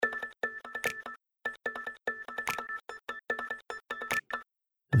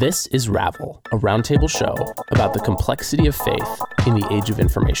This is Ravel, a roundtable show about the complexity of faith in the age of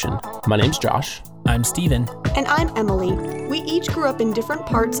information. My name's Josh. I'm Steven. And I'm Emily. We each grew up in different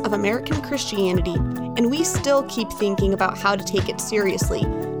parts of American Christianity, and we still keep thinking about how to take it seriously,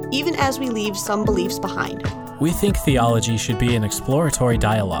 even as we leave some beliefs behind. We think theology should be an exploratory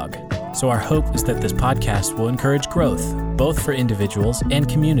dialogue, so our hope is that this podcast will encourage growth, both for individuals and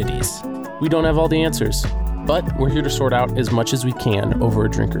communities. We don't have all the answers, but we're here to sort out as much as we can over a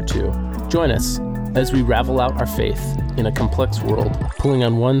drink or two. Join us as we ravel out our faith in a complex world, pulling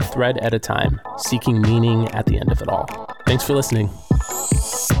on one thread at a time, seeking meaning at the end of it all. Thanks for listening.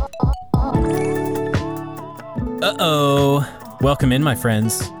 Uh-oh. Welcome in, my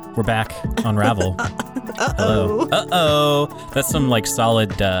friends. We're back on Ravel. Hello. Uh-oh. That's some solid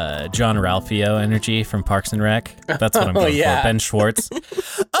John Ralphio energy from Parks and Rec. That's what I'm going for. Ben Schwartz.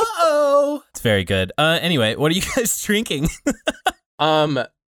 Uh-oh. It's very good. Anyway, what are you guys drinking? I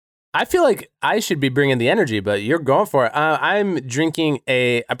feel like I should be bringing the energy, but you're going for it. I'm drinking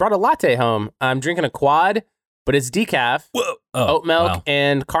I brought a latte home. I'm drinking a quad, but it's decaf, oat milk,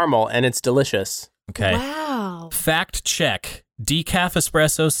 and caramel, and it's delicious. Okay. Wow. Fact check. Decaf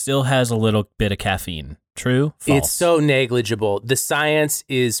espresso still has a little bit of caffeine. True? False? It's so negligible. The science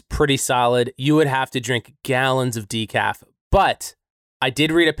is pretty solid. You would have to drink gallons of decaf. But I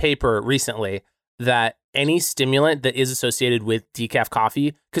did read a paper recently that any stimulant that is associated with decaf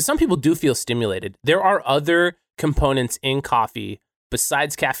coffee, because some people do feel stimulated, there are other components in coffee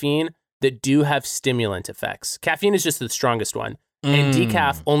besides caffeine that do have stimulant effects. Caffeine is just the strongest one, and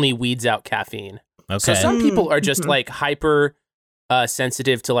decaf only weeds out caffeine. Okay. So some people are just hyper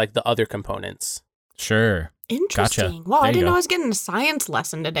sensitive to the other components. Sure. Interesting. Gotcha. Wow, There I you didn't know go. I was getting a science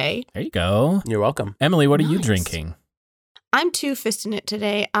lesson today. There you go. You're welcome. Emily, what are you Nice. drinking? I'm two-fisting it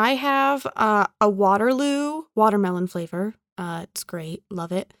today. I have a Waterloo watermelon flavor. It's great.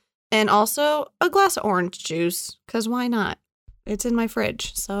 Love it. And also a glass of orange juice, because why not? It's in my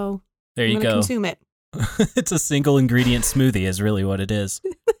fridge, so There I'm you going to go. consume it. It's a single ingredient smoothie is really what it is.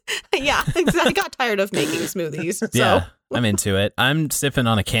 Yeah, exactly. I got tired of making smoothies. So. Yeah, I'm into it. I'm sipping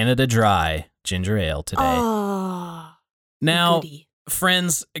on a Canada Dry ginger ale today. Oh, Now, goody.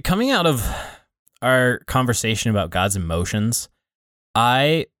 friends, coming out of our conversation about God's emotions,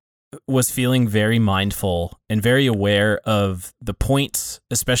 I was feeling very mindful and very aware of the points,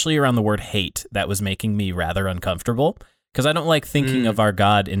 especially around the word hate, that was making me rather uncomfortable, because I don't like thinking of our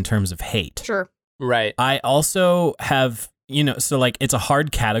God in terms of hate. Sure. Right. I also have, it's a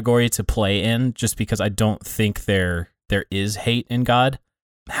hard category to play in just because I don't think there is hate in God.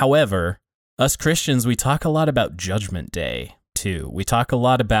 However, us Christians, we talk a lot about Judgment Day, too. We talk a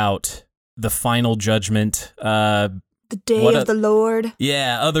lot about the final judgment. The day of the Lord.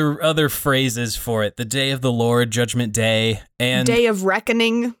 Yeah, other phrases for it. The day of the Lord, Judgment Day. And Day of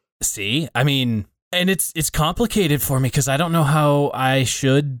reckoning. see, and it's complicated for me because I don't know how I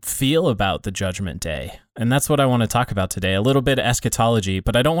should feel about the Judgment Day. And that's what I want to talk about today, a little bit of eschatology,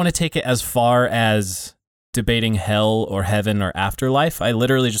 but I don't want to take it as far as debating hell or heaven or afterlife. I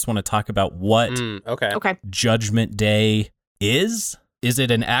literally just want to talk about what Okay. Judgment Day is. Is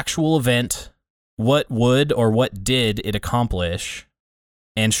it an actual event? What would or what did it accomplish?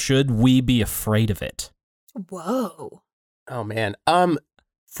 And should we be afraid of it? Whoa. Oh, man.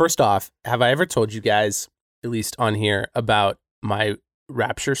 First off, have I ever told you guys, at least on here, about my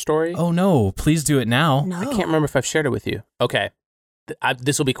rapture story? Oh no, please do it now. No. I can't remember if I've shared it with you. Okay.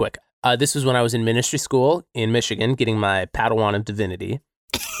 This will be quick. This was when I was in ministry school in Michigan getting my Padawan of Divinity.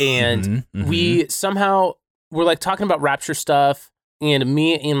 And we somehow were talking about rapture stuff. And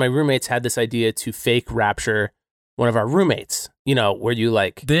me and my roommates had this idea to fake rapture one of our roommates, where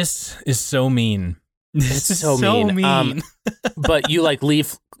you This is so mean. It's so mean. But you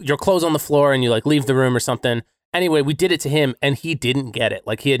leave your clothes on the floor and you leave the room or something. Anyway, we did it to him and he didn't get it.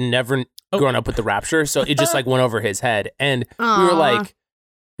 He had never grown up with the rapture. So it just went over his head. And we were like,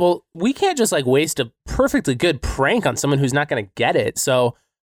 well, we can't just waste a perfectly good prank on someone who's not going to get it. So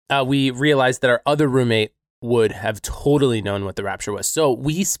we realized that our other roommate would have totally known what the rapture was. So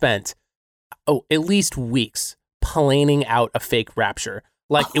we spent, at least weeks planning out a fake rapture.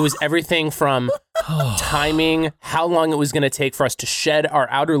 It was everything from timing, how long it was going to take for us to shed our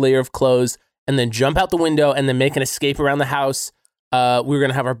outer layer of clothes and then jump out the window and then make an escape around the house. We were going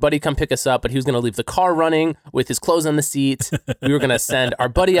to have our buddy come pick us up, but he was going to leave the car running with his clothes on the seat. We were going to send our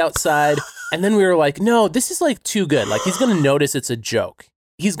buddy outside. And then we were like, no, this is too good. He's going to notice it's a joke.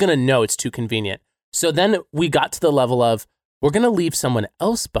 He's going to know it's too convenient. So then we got to the level of, we're going to leave someone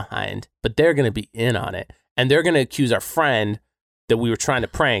else behind, but they're going to be in on it. And they're going to accuse our friend that we were trying to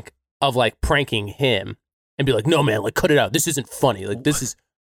prank of pranking him and be like, no, man, cut it out. This isn't funny. This is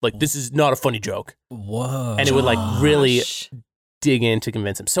Like, this is not a funny joke. Whoa. And it would like really dig in to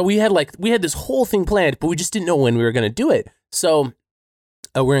convince him. So we had this whole thing planned, but we just didn't know when we were going to do it. So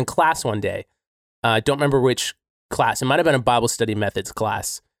we're in class one day. I don't remember which class. It might have been a Bible study methods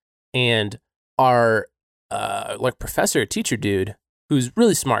class. And our like professor, teacher dude, who's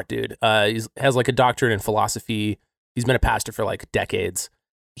really smart dude, has like a doctorate in philosophy. He's been a pastor for like decades.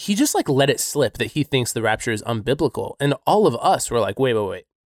 He just like let it slip that he thinks the rapture is unbiblical. And all of us were like, wait.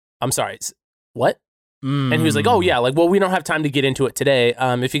 I'm sorry. What? And he was like, oh yeah, like, well, we don't have time to get into it today.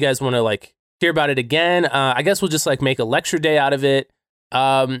 If you guys want to like hear about it again, I guess we'll just like make a lecture day out of it.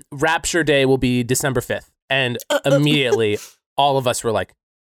 Rapture day will be December 5th. And immediately all of us were like,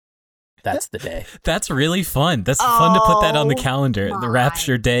 that's the day. That's really fun. That's fun to put that on the calendar. The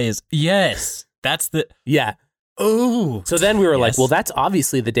rapture day is, yes, that's the, yeah. Oh, so then we were like, well, that's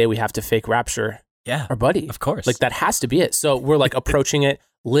obviously the day we have to fake rapture our buddy. Of course. Like, that has to be it. So we're like approaching it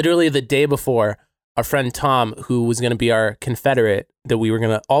literally the day before. Our friend Tom, who was going to be our Confederate that we were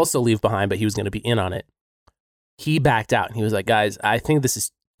going to also leave behind, but he was going to be in on it, he backed out and he was like, guys, I think this is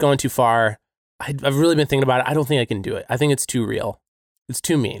going too far. I've really been thinking about it. I don't think I can do it. I think it's too real. It's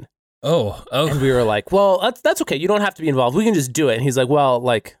too mean. Oh. And we were like, well, that's okay. You don't have to be involved. We can just do it. And he's like, well,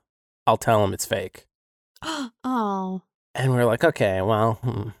 like, I'll tell him it's fake. Oh. And we were like, okay,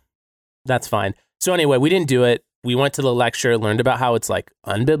 well, that's fine. So anyway, we didn't do it. We went to the lecture, learned about how it's like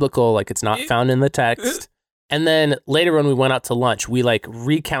unbiblical, like it's not found in the text. And then later when we went out to lunch, we like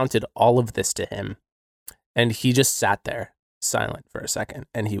recounted all of this to him. And he just sat there silent for a second.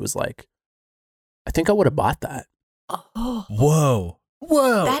 And he was like, I think I would have bought that. Oh. Whoa.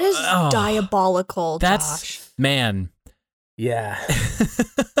 That is diabolical, Josh. Man. Yeah.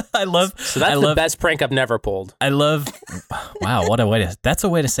 So that's the best prank I've never pulled. Wow, what a way to, that's a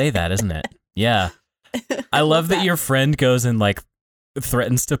way to say that, isn't it? Yeah. I love that your friend goes and like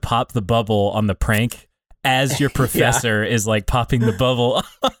threatens to pop the bubble on the prank as your professor is like popping the bubble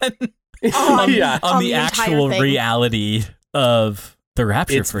on the actual reality of the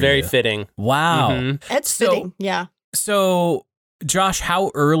rapture. It's very fitting. Wow. Mm-hmm. It's fitting. Yeah. So Josh,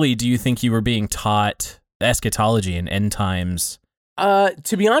 how early do you think you were being taught eschatology and end times?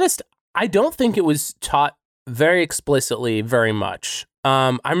 To be honest, I don't think it was taught very explicitly very much.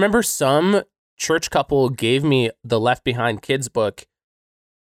 I remember some church couple gave me the Left Behind Kids book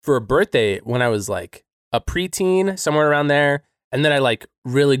for a birthday when I was like a preteen, somewhere around there. And then I like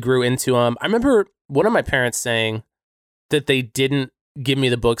really grew into them. I remember one of my parents saying that they didn't give me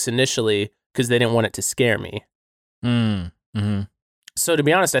the books initially because they didn't want it to scare me. Mm-hmm. So to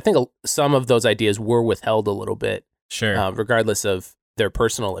be honest, I think some of those ideas were withheld a little bit. Sure. Regardless of their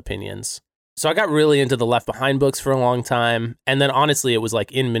personal opinions. So I got really into the Left Behind books for a long time. And then honestly, it was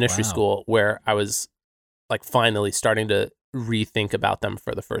like in ministry school where I was like finally starting to rethink about them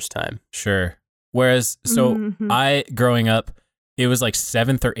for the first time. Sure. Whereas, I, growing up, it was like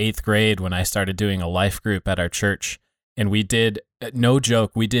 7th or 8th grade when I started doing a life group at our church. And we did, no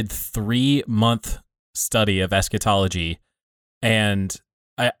joke, we did 3-month study of eschatology. And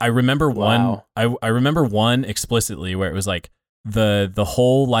I remember one, I remember one explicitly where it was like the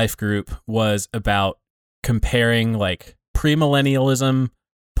whole life group was about comparing like premillennialism,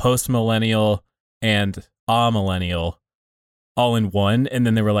 postmillennial, and amillennial all in one. And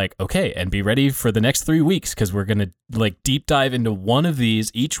then they were like, okay, and be ready for the next 3 weeks because we're going to like deep dive into one of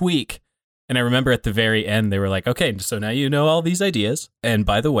these each week. And I remember at the very end, they were like, okay, so now you know all these ideas. And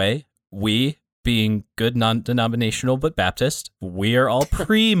by the way, we, being good non-denominational but Baptist, we are all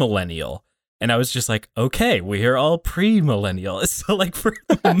premillennial. And I was just like, okay, we are all premillennial. So like for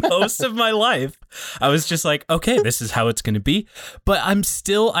most of my life, I was just like, okay, this is how it's going to be. But I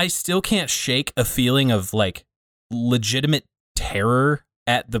still can't shake a feeling of like legitimate terror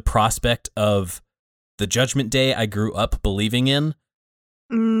at the prospect of the judgment day I grew up believing in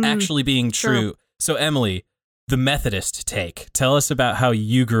actually being true. Sure. So Emily, the Methodist take, tell us about how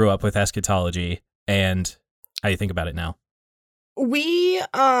you grew up with eschatology and how you think about it now. We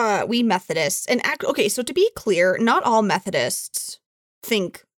Methodists okay, so to be clear, not all Methodists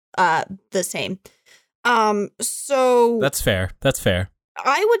think the same. So That's fair.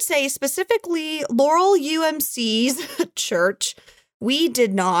 I would say specifically Laurel UMC's church, we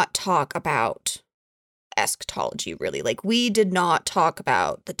did not talk about eschatology, really. Like, we did not talk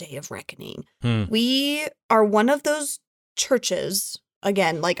about the day of reckoning. We are one of those churches,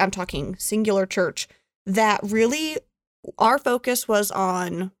 again, like I'm talking singular church, that really our focus was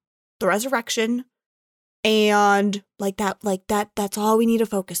on the resurrection and that's all we need to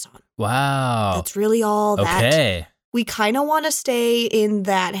focus on. Wow. That's really all that. Okay. We kind of want to stay in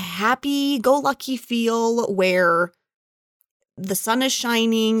that happy-go-lucky feel where the sun is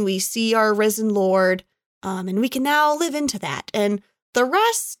shining, we see our risen Lord, and we can now live into that. And the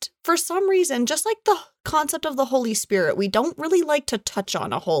rest, for some reason, just like the concept of the Holy Spirit, we don't really like to touch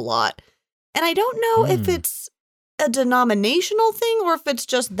on a whole lot. And I don't know if it's a denominational thing or if it's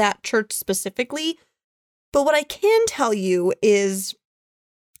just that church specifically. But what I can tell you is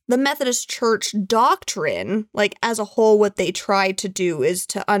the Methodist Church doctrine, like as a whole, what they try to do is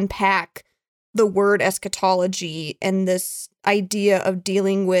to unpack the word eschatology and this idea of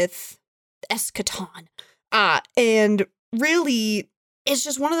dealing with eschaton. And really, it's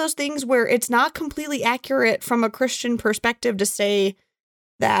just one of those things where it's not completely accurate from a Christian perspective to say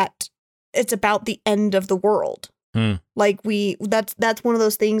that it's about the end of the world. Like that's one of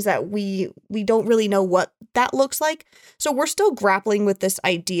those things that we don't really know what that looks like. So we're still grappling with this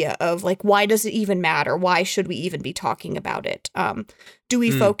idea of like, why does it even matter? Why should we even be talking about it? Do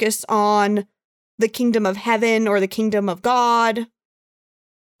we focus on the kingdom of heaven or the kingdom of God?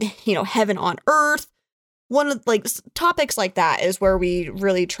 You know, heaven on earth. One of like topics like that is where we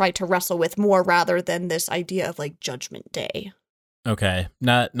really try to wrestle with more rather than this idea of like Judgment Day. Okay.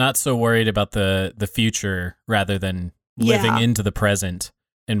 Not so worried about the future rather than living into the present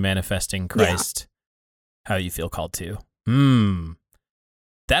and manifesting Christ how you feel called to.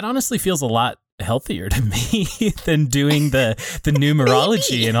 That honestly feels a lot healthier to me than doing the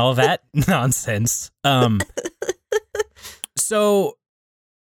numerology and all that nonsense. So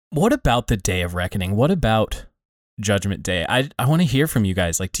what about the Day of Reckoning? What about Judgment Day? I want to hear from you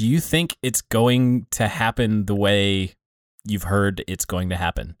guys. Like, do you think it's going to happen the way you've heard it's going to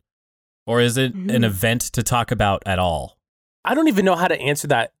happen? Or is it an event to talk about at all? I don't even know how to answer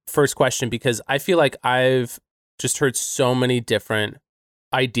that first question because I feel like I've just heard so many different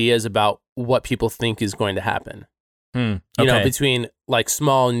ideas about what people think is going to happen. You know, between like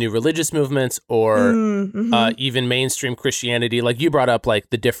small new religious movements or even mainstream Christianity. Like you brought up like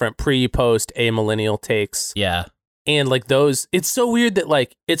the different pre-post amillennial takes. Yeah. And like those, it's so weird that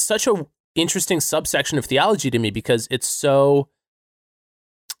like it's such a interesting subsection of theology to me because it's so,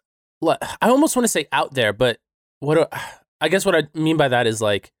 I almost want to say out there, but I guess what I mean by that is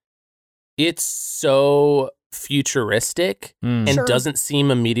like it's so futuristic and doesn't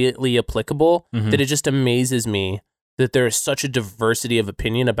seem immediately applicable that it just amazes me that there is such a diversity of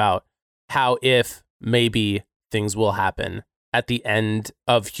opinion about how if maybe things will happen at the end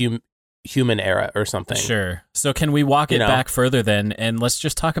of human era or something. Sure. So can we walk it back further then, and let's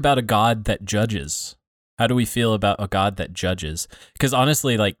just talk about a God that judges. How do we feel about a God that judges? Because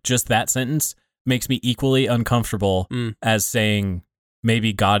honestly, like just that sentence makes me equally uncomfortable as saying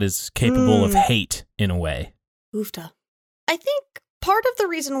maybe God is capable of hate in a way. Oofta. I think part of the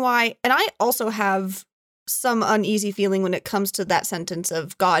reason why, and I also have some uneasy feeling when it comes to that sentence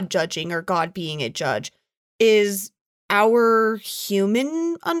of God judging or God being a judge, is our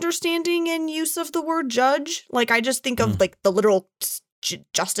human understanding and use of the word judge. Like, I just think of like the literal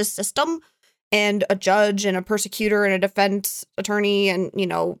justice system and a judge and a persecutor and a defense attorney and, you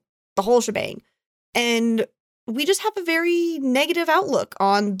know, the whole shebang. And we just have a very negative outlook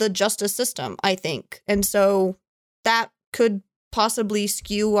on the justice system, I think. And so that could possibly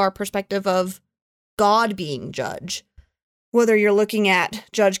skew our perspective of God being judge. Whether you're looking at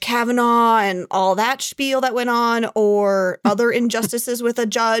Judge Kavanaugh and all that spiel that went on, or other injustices with a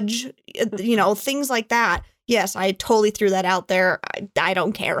judge, you know, things like that. Yes, I totally threw that out there. I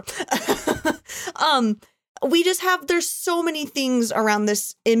don't care. We just have, there's so many things around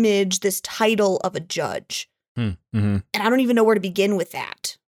this image, this title of a judge. And I don't even know where to begin with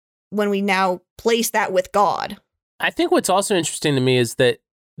that when we now place that with God. I think what's also interesting to me is that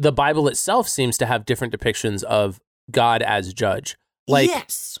the Bible itself seems to have different depictions of God as judge. Like,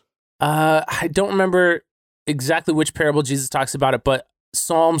 yes. I don't remember exactly which parable Jesus talks about it, but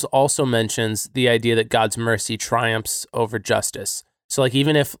Psalms also mentions the idea that God's mercy triumphs over justice. So like,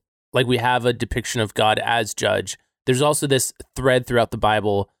 even if like we have a depiction of God as judge, there's also this thread throughout the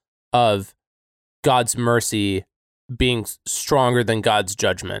Bible of God's mercy being stronger than God's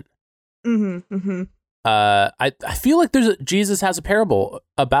judgment. I feel like Jesus has a parable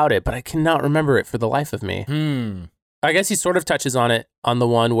about it, but I cannot remember it for the life of me. I guess he sort of touches on it on the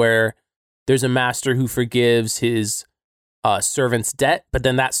one where there's a master who forgives his servant's debt, but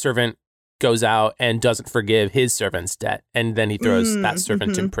then that servant goes out and doesn't forgive his servant's debt, and then he throws that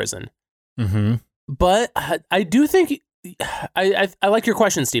servant in prison. But I do think I like your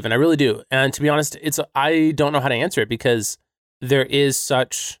question, Stephen. I really do. And to be honest, I don't know how to answer it because there is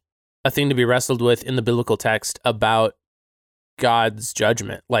such a thing to be wrestled with in the biblical text about God's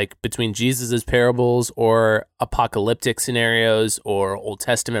judgment, like between Jesus's parables or apocalyptic scenarios or Old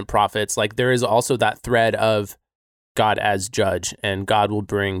Testament prophets. Like there is also that thread of God as judge and God will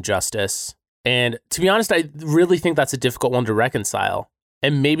bring justice. And to be honest, I really think that's a difficult one to reconcile.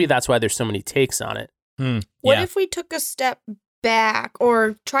 And maybe that's why there's so many takes on it. What if we took a step back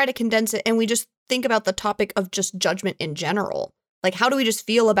or try to condense it and we just think about the topic of just judgment in general? Like, how do we just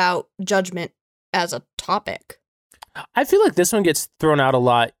feel about judgment as a topic? I feel like this one gets thrown out a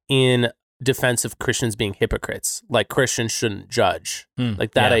lot in defense of Christians being hypocrites. Like, Christians shouldn't judge.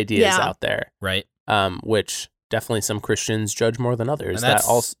 Like, that idea is out there. Right. Which definitely some Christians judge more than others. That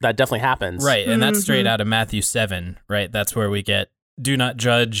definitely happens. Right. And that's straight out of Matthew 7, right? That's where we get, do not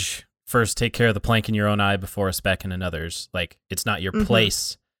judge, first take care of the plank in your own eye before a speck in another's. Like, it's not your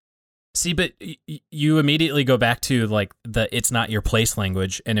place. See, but you immediately go back to like the it's not your place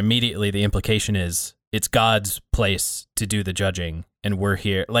language, and immediately the implication is it's God's place to do the judging, and we're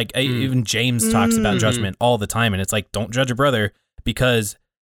here. Like even James talks about judgment all the time, and it's like, don't judge a brother, because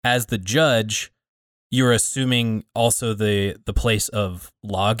as the judge, you're assuming also the place of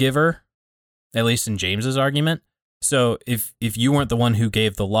lawgiver, at least in James's argument. So if you weren't the one who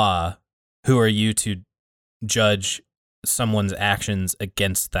gave the law, who are you to judge someone's actions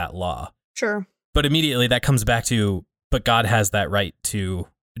against that law? Sure. But immediately that comes back to, but God has that right to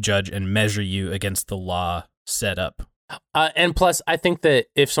judge and measure you against the law set up. And plus, I think that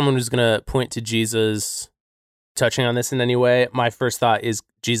if someone was going to point to Jesus touching on this in any way, my first thought is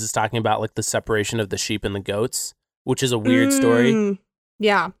Jesus talking about like the separation of the sheep and the goats, which is a weird story.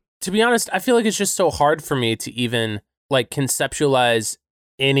 Yeah. To be honest, I feel like it's just so hard for me to even like conceptualize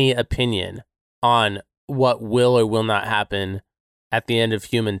any opinion on what will or will not happen at the end of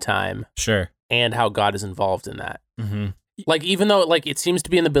human time. Sure. And how God is involved in that. Like, even though like it seems to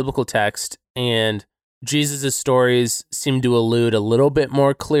be in the biblical text and Jesus' stories seem to allude a little bit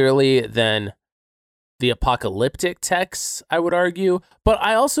more clearly than the apocalyptic texts, I would argue. But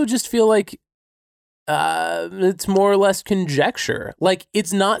I also just feel like it's more or less conjecture. Like,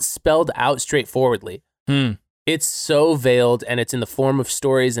 it's not spelled out straightforwardly. It's so veiled, and it's in the form of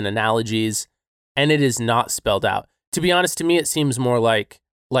stories and analogies, and it is not spelled out. To be honest, to me, it seems more like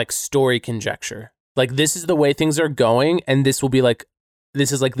story conjecture. Like, this is the way things are going, and this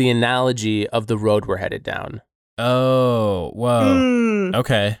is like the analogy of the road we're headed down. Oh, whoa.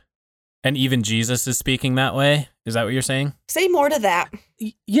 Okay. And even Jesus is speaking that way? Is that what you're saying? Say more to that.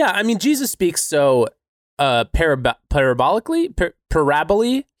 Yeah, I mean, Jesus speaks so parabolically.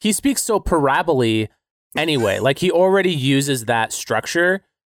 He speaks so parabolically anyway. Like, he already uses that structure.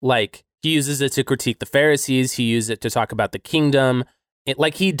 Like, he uses it to critique the Pharisees. He uses it to talk about the kingdom.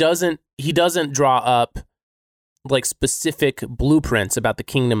 He doesn't draw up like specific blueprints about the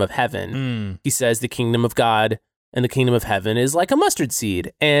kingdom of heaven. He says the kingdom of God and the kingdom of heaven is like a mustard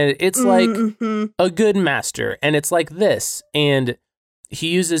seed, and it's like a good master, and it's like this. And he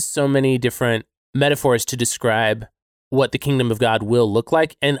uses so many different metaphors to describe what the kingdom of God will look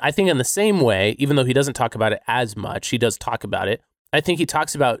like. And I think in the same way, even though he doesn't talk about it as much, he does talk about it. I think he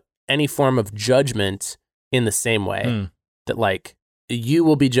talks about any form of judgment in the same way, that like you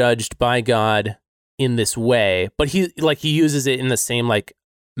will be judged by God in this way, but he uses it in the same like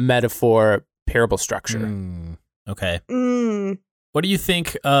metaphor parable structure. Okay. What do you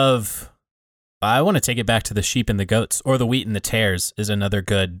think of, I want to take it back to the sheep and the goats, or the wheat and the tares is another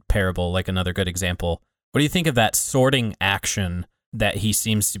good parable, like another good example. What do you think of that sorting action that he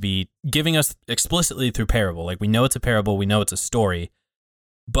seems to be giving us explicitly through parable? Like, we know it's a parable, we know it's a story,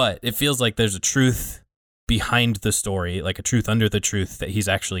 but it feels like there's a truth behind the story, like a truth under the truth that he's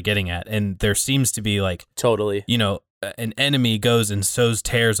actually getting at. And there seems to be like, totally, you know, an enemy goes and sows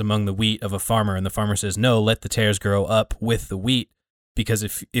tares among the wheat of a farmer, and the farmer says, no, let the tares grow up with the wheat, because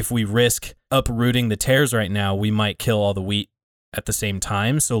if we risk uprooting the tares right now, we might kill all the wheat at the same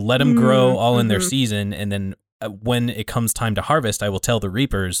time. So let them grow all in their season, and then when it comes time to harvest, I will tell the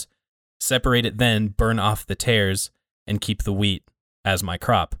reapers, separate it then, burn off the tares, and keep the wheat as my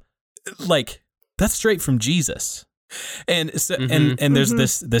crop. Like, that's straight from Jesus. And so, and there's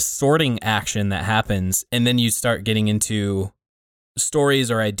this sorting action that happens, and then you start getting into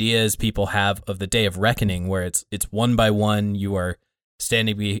stories or ideas people have of the day of reckoning, where it's one by one, you are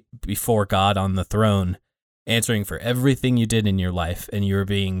standing before God on the throne, answering for everything you did in your life, and you're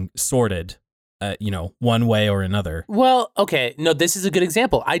being sorted, one way or another. Well, okay, no, this is a good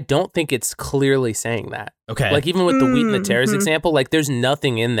example. I don't think it's clearly saying that. Okay. Like, even with the wheat and the tares example, like, there's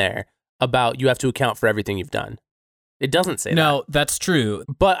nothing in there about you have to account for everything you've done. It doesn't say that. No, that's true.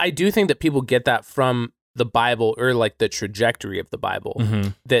 But I do think that people get that from the Bible, or like the trajectory of the Bible,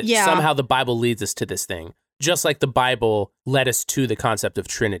 that somehow the Bible leads us to this thing, just like the Bible led us to the concept of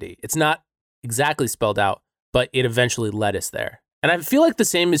Trinity. It's not exactly spelled out, but it eventually led us there. And I feel like the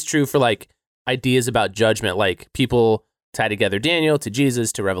same is true for like ideas about judgment. Like people tie together Daniel to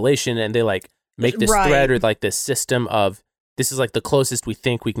Jesus to Revelation, and they like make this thread or like this system of this is like the closest we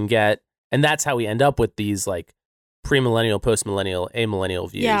think we can get. And that's how we end up with these like premillennial, postmillennial, amillennial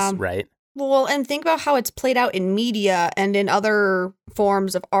views, right? Well, and think about how it's played out in media and in other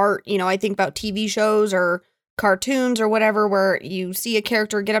forms of art. You know, I think about TV shows or cartoons or whatever, where you see a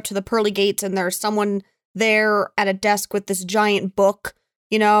character get up to the pearly gates and there's someone there at a desk with this giant book.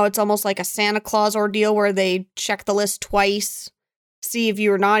 You know, it's almost like a Santa Claus ordeal where they check the list twice, see if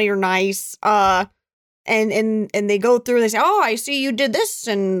you were naughty or nice. And they go through, they say, oh, I see you did this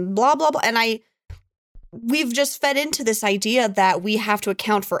and blah, blah, blah. And we've just fed into this idea that we have to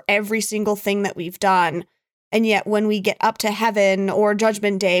account for every single thing that we've done. And yet when we get up to heaven or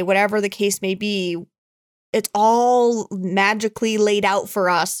judgment day, whatever the case may be, it's all magically laid out for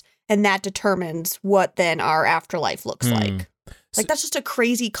us. And that determines what then our afterlife looks like. Like, that's just a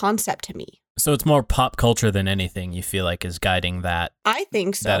crazy concept to me. So it's more pop culture than anything you feel like is guiding that. I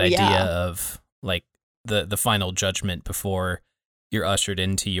think so, that idea of like the final judgment before you're ushered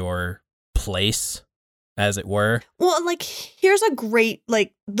into your place, as it were. Well, like, here's a great,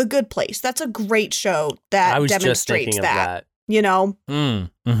 like, The Good Place. That's a great show that demonstrates that. You know?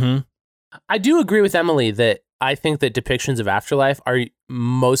 Mm-hmm. I do agree with Emily that I think that depictions of afterlife are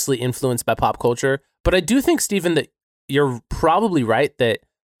mostly influenced by pop culture. But I do think, Stephen, that you're probably right that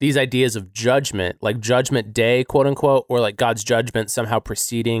these ideas of judgment, like judgment day, quote unquote, or like God's judgment somehow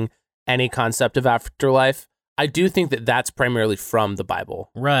preceding any concept of afterlife, I do think that that's primarily from the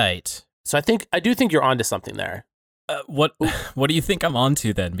Bible. Right. So I do think you're onto something there. What do you think I'm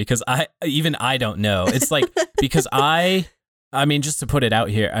onto then? Because I don't know. It's like, because I mean, just to put it out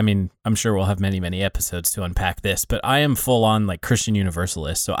here, I mean, I'm sure we'll have many, many episodes to unpack this, but I am full on like Christian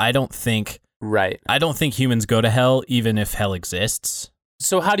universalist. So I don't think humans go to hell, even if hell exists.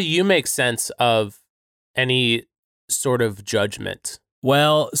 So how do you make sense of any sort of judgment?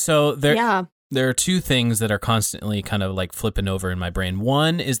 Well, so there are two things that are constantly kind of like flipping over in my brain.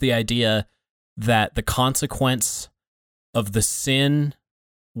 One is the idea that the consequence of the sin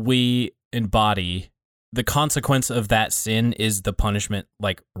we embody, the consequence of that sin is the punishment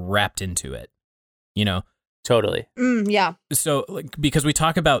like wrapped into it, you know? Totally. Yeah. So, like, because we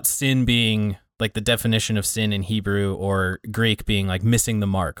talk about sin being like the definition of sin in Hebrew or Greek being like missing the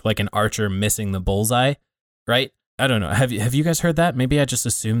mark, like an archer missing the bullseye, right? I don't know. Have you guys heard that? Maybe I just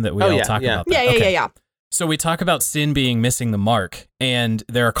assumed that we all talk about that. Yeah. So we talk about sin being missing the mark, and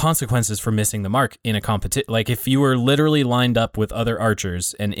there are consequences for missing the mark in a competition. Like if you were literally lined up with other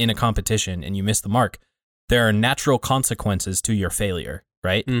archers and in a competition and you miss the mark, there are natural consequences to your failure,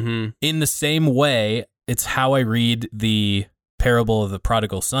 right? Mm-hmm. In the same way, it's how I read the parable of the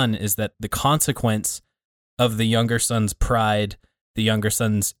prodigal son, is that the consequence of the younger son's pride, the younger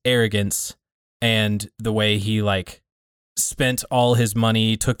son's arrogance, and the way he like spent all his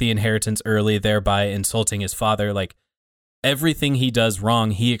money, took the inheritance early, thereby insulting his father, like everything he does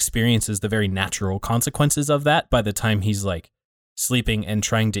wrong, he experiences the very natural consequences of that by the time he's like sleeping and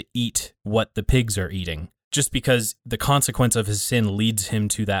trying to eat what the pigs are eating. Just because the consequence of his sin leads him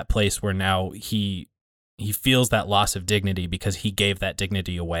to that place where now he feels that loss of dignity because he gave that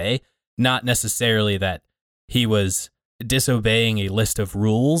dignity away. Not necessarily that he was disobeying a list of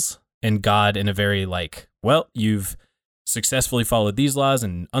rules and God in a very like, well, you've successfully followed these laws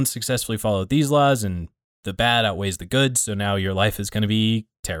and unsuccessfully followed these laws and the bad outweighs the good. So now your life is going to be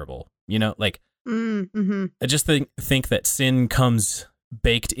terrible. You know, like I just think that sin comes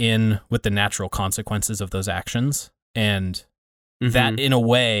baked in with the natural consequences of those actions. And that in a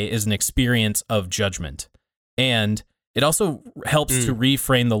way is an experience of judgment. And it also helps to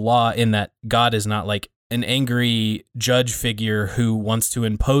reframe the law in that God is not like an angry judge figure who wants to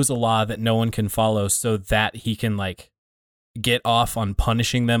impose a law that no one can follow so that he can like get off on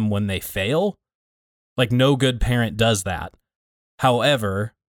punishing them when they fail. Like no good parent does that.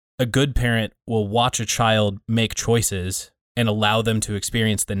 However, a good parent will watch a child make choices and allow them to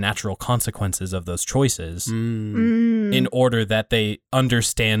experience the natural consequences of those choices in order that they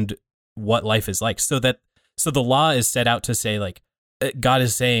understand what life is like. So the law is set out to say, like, God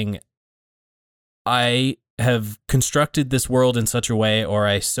is saying, I have constructed this world in such a way, or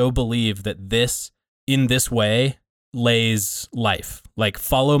I so believe that this, in this way, lays life. Like,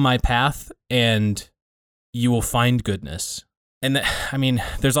 follow my path and you will find goodness. And I mean,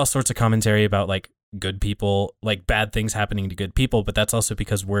 there's all sorts of commentary about like good people, like bad things happening to good people, but that's also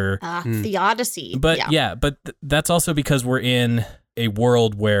because we're theodicy. But that's also because we're in a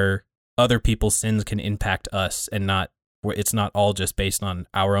world where other people's sins can impact us, and not where it's not all just based on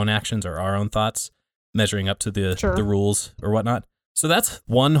our own actions or our own thoughts measuring up to the rules or whatnot. So that's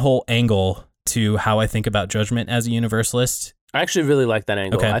one whole angle to how I think about judgment as a universalist. I actually really like that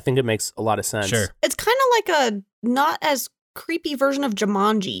angle. Okay. I think it makes a lot of sense. Sure. It's kind of like a not as creepy version of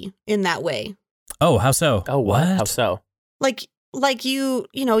Jumanji in that way. Oh, how so? Oh, what? How so? Like you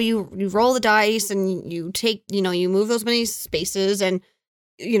roll the dice and you take, you move those many spaces and,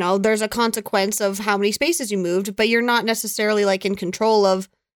 there's a consequence of how many spaces you moved, but you're not necessarily like in control of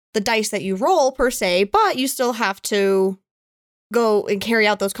the dice that you roll per se, but you still have to go and carry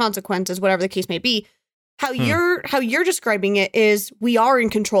out those consequences, whatever the case may be. How you're describing it is we are in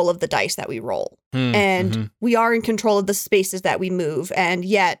control of the dice that we roll and we are in control of the spaces that we move. And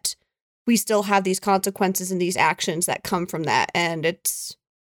yet we still have these consequences and these actions that come from that. And it's,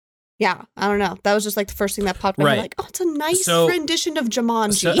 yeah, I don't know. That was just like the first thing that popped in my head. Like, oh, it's a nice rendition of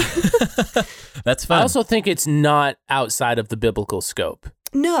Jumanji. That's fun. I also think it's not outside of the biblical scope.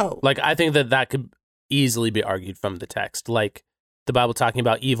 No. Like, I think that could easily be argued from the text. Like, the Bible talking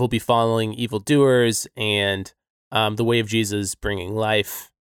about evil befalling evildoers and the way of Jesus bringing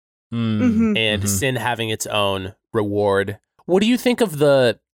life and sin having its own reward. What do you think of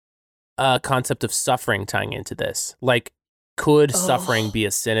the concept of suffering tying into this? Like, could suffering be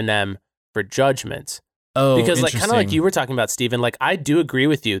a synonym for judgment? Oh, because like kind of like you were talking about, Stephen, like I do agree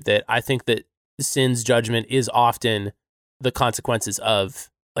with you that I think that sin's judgment is often the consequences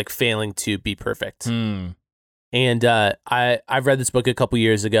of like failing to be perfect. And I've read this book a couple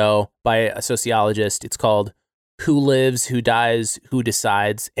years ago by a sociologist. It's called Who Lives, Who Dies, Who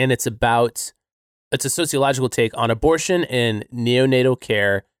Decides? And it's a sociological take on abortion and neonatal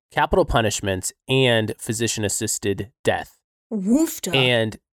care, capital punishments, and physician-assisted death. Woofda.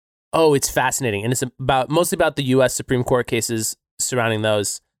 And it's fascinating. And it's mostly about the U.S. Supreme Court cases surrounding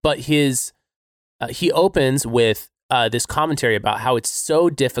those. But he opens with this commentary about how it's so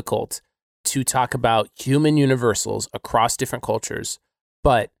difficult to talk about human universals across different cultures.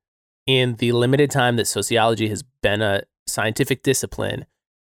 But in the limited time that sociology has been a scientific discipline,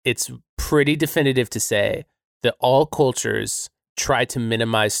 it's pretty definitive to say that all cultures try to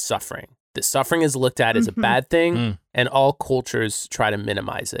minimize suffering. That suffering is looked at as a bad thing, and all cultures try to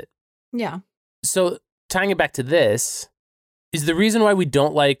minimize it. Yeah. So tying it back to this, is the reason why we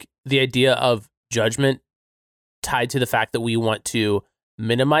don't like the idea of judgment tied to the fact that we want to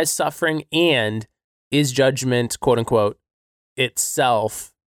minimize suffering? And is judgment, quote unquote,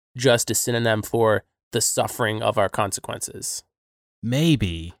 itself just a synonym for the suffering of our consequences?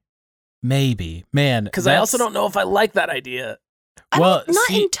 Maybe. Man. Because I also don't know if I like that idea. Not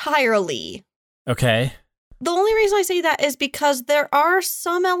entirely. Okay. The only reason I say that is because there are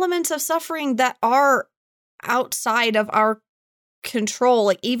some elements of suffering that are outside of our control.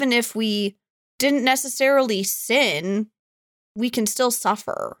 Like, even if we didn't necessarily sin, we can still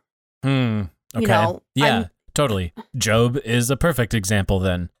suffer. Okay. Totally. Job is a perfect example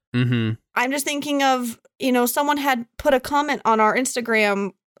then. I'm just thinking of, someone had put a comment on our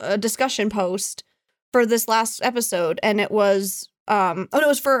Instagram discussion post for this last episode, and it was, it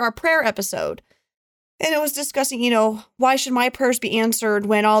was for our prayer episode. And it was discussing, why should my prayers be answered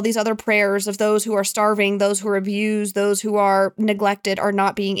when all these other prayers of those who are starving, those who are abused, those who are neglected are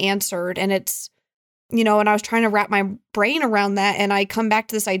not being answered? And it's, and I was trying to wrap my brain around that. And I come back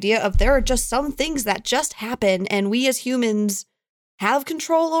to this idea of there are just some things that just happen. And we as humans have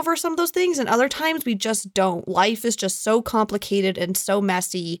control over some of those things. And other times we just don't. Life is just so complicated and so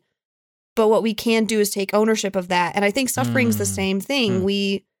messy. But what we can do is take ownership of that. And I think suffering's the same thing.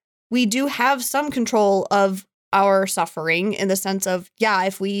 We do have some control of our suffering in the sense of,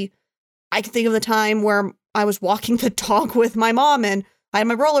 I can think of the time where I was walking the dog with my mom and I had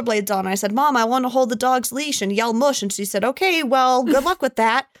my rollerblades on. And I said, Mom, I want to hold the dog's leash and yell mush. And she said, okay, well, good luck with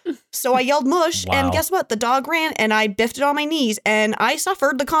that. So I yelled mush. Wow. And guess what? The dog ran and I biffed it on my knees. And I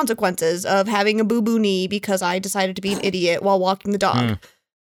suffered the consequences of having a boo-boo knee because I decided to be an idiot while walking the dog.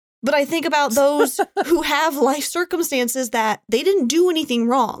 But I think about those who have life circumstances that they didn't do anything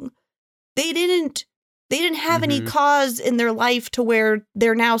wrong. They didn't have any cause in their life to where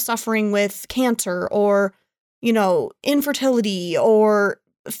they're now suffering with cancer or, infertility or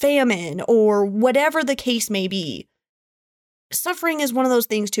famine or whatever the case may be. Suffering is one of those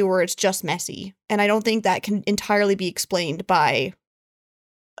things too where it's just messy. And I don't think that can entirely be explained by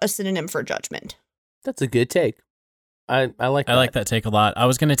a synonym for judgment. That's a good take. I like that take a lot. I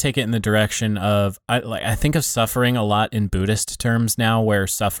was going to take it in the direction of I think of suffering a lot in Buddhist terms now, where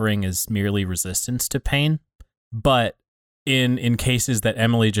suffering is merely resistance to pain. But in cases that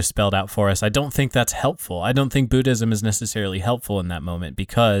Emily just spelled out for us, I don't think that's helpful. I don't think Buddhism is necessarily helpful in that moment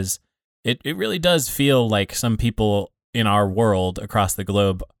because it really does feel like some people in our world across the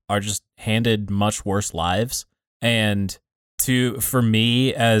globe are just handed much worse lives. And for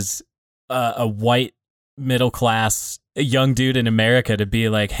me as a white middle class young dude in America to be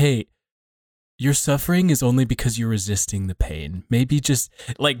like, hey, your suffering is only because you're resisting the pain. Maybe just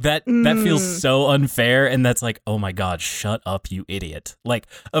like that feels so unfair. And that's like, oh my God, shut up, you idiot. Like,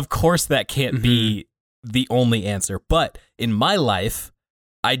 of course that can't be the only answer. But in my life,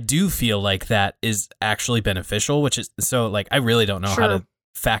 I do feel like that is actually beneficial, which is so like, I really don't know how to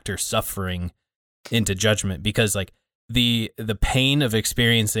factor suffering into judgment, because like the pain of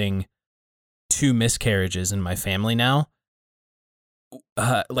experiencing 2 miscarriages in my family now,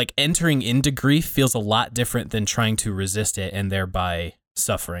 like entering into grief feels a lot different than trying to resist it and thereby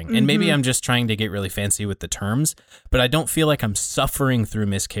suffering. And maybe I'm just trying to get really fancy with the terms, but I don't feel like I'm suffering through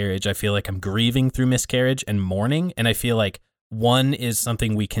miscarriage. I feel like I'm grieving through miscarriage and mourning. And I feel like one is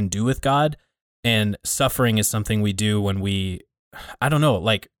something we can do with God, and suffering is something we do when we, I don't know,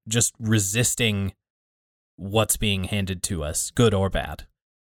 like just resisting what's being handed to us, good or bad.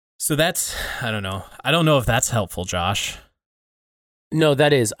 So that's, I don't know. I don't know if that's helpful, Josh. No,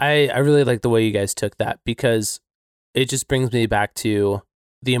 that is. I really like the way you guys took that, because it just brings me back to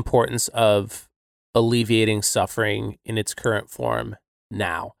the importance of alleviating suffering in its current form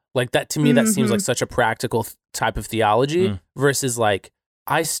now. Like that, to me, that seems like such a practical type of theology versus like,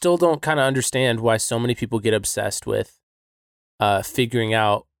 I still don't kind of understand why so many people get obsessed with figuring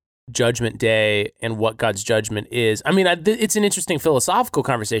out Judgment Day and what God's judgment is. I mean, it's an interesting philosophical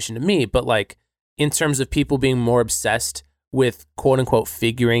conversation to me, but like in terms of people being more obsessed with quote unquote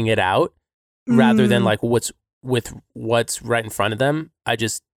figuring it out rather than like what's right in front of them, I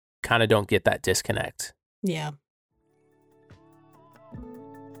just kind of don't get that disconnect. Yeah.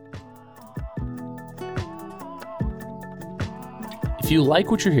 If you like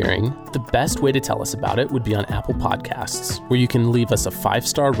what you're hearing, the best way to tell us about it would be on Apple Podcasts, where you can leave us a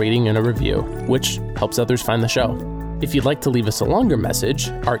 5-star rating and a review, which helps others find the show. If you'd like to leave us a longer message,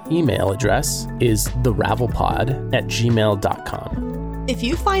 our email address is theravelpod@gmail.com. If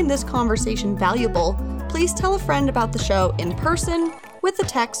you find this conversation valuable, please tell a friend about the show in person, with a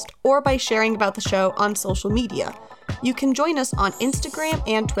text, or by sharing about the show on social media. You can join us on Instagram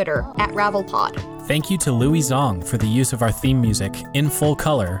and Twitter @RavelPod. Thank you to Louis Zong for the use of our theme music in full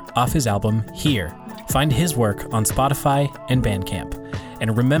color off his album Here. Find his work on Spotify and Bandcamp.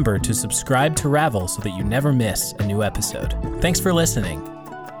 And remember to subscribe to Ravel so that you never miss a new episode. Thanks for listening.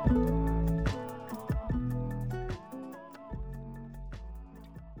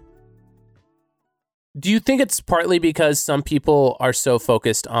 Do you think it's partly because some people are so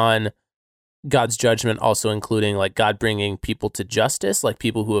focused on God's judgment, also including like God bringing people to justice, like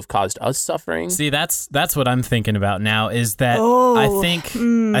people who have caused us suffering? See, that's what I'm thinking about now, is that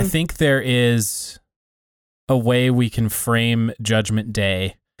I think there is a way we can frame Judgment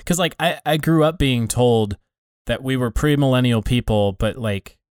Day. Because like I grew up being told that we were premillennial people, but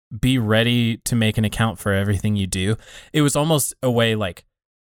like be ready to make an account for everything you do. It was almost a way like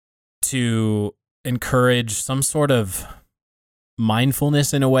to encourage some sort of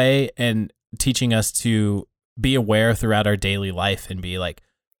mindfulness in a way, and teaching us to be aware throughout our daily life and be like,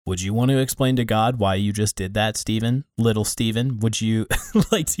 would you want to explain to God why you just did that, Stephen? Little Stephen, would you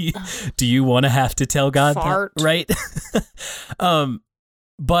like do you want to have to tell God Fart. that, right?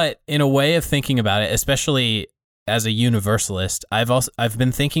 But in a way of thinking about it, especially as a universalist, I've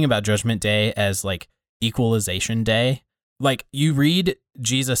been thinking about Judgment Day as like equalization day. Like you read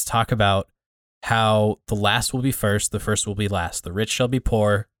Jesus talk about how the last will be first, the first will be last, the rich shall be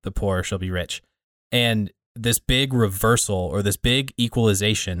poor, the poor shall be rich. And this big reversal or this big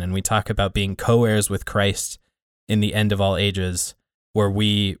equalization, and we talk about being co-heirs with Christ in the end of all ages, where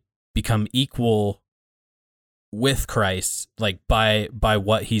we become equal with Christ, like by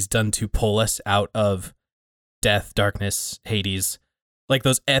what he's done to pull us out of death, darkness, Hades. Like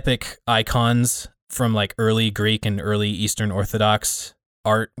those epic icons from like early Greek and early Eastern Orthodox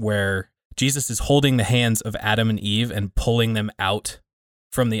art where Jesus is holding the hands of Adam and Eve and pulling them out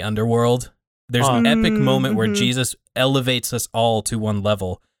from the underworld. There's an epic moment where Jesus elevates us all to one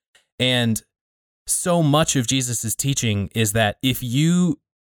level. And so much of Jesus' teaching is that if you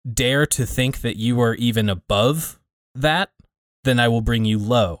dare to think that you are even above that, then I will bring you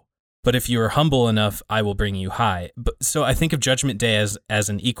low. But if you are humble enough, I will bring you high. So I think of Judgment Day as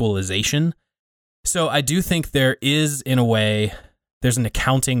an equalization. So I do think there is, in a way, there's an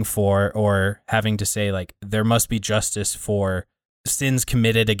accounting for, or having to say, like, there must be justice for sins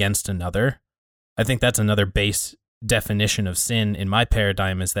committed against another. I think that's another base definition of sin in my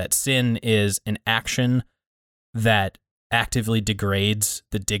paradigm, is that sin is an action that actively degrades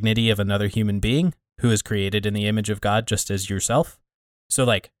the dignity of another human being who is created in the image of God, just as yourself. So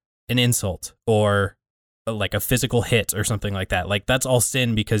like an insult or like a physical hit or something like that. Like that's all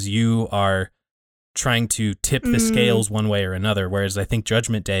sin because you are trying to tip the scales one way or another. Whereas I think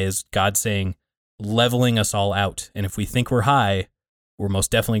Judgment Day is God saying, leveling us all out. And if we think we're high, we're most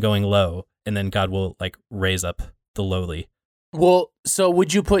definitely going low. And then God will like raise up the lowly. Well, so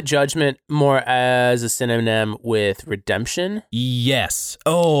would you put judgment more as a synonym with redemption? Yes.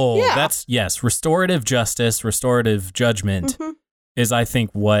 Oh, Yeah. that's, yes. Restorative justice, restorative judgment is, I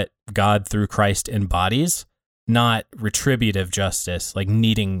think, what God through Christ embodies, not retributive justice, like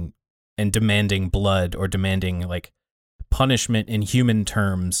needing and demanding blood or demanding like punishment in human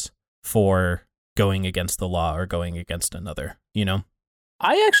terms for going against the law or going against another, you know?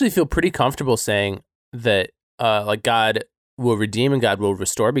 I actually feel pretty comfortable saying that like God will redeem and God will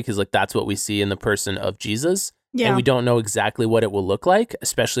restore, because like that's what we see in the person of Jesus. Yeah. And we don't know exactly what it will look like,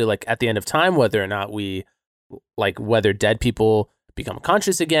 especially like at the end of time, whether or not whether dead people become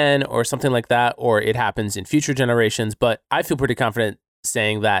conscious again or something like that, or it happens in future generations. But I feel pretty confident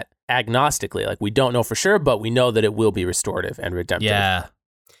saying that agnostically, like we don't know for sure, but we know that it will be restorative and redemptive. Yeah.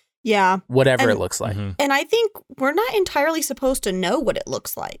 Yeah. Whatever And- it looks like. Mhm. And I think we're not entirely supposed to know what it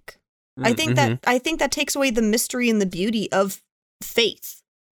looks like. I think that takes away the mystery and the beauty of faith.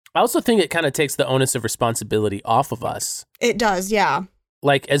 I also think it kind of takes the onus of responsibility off of us. It does, yeah.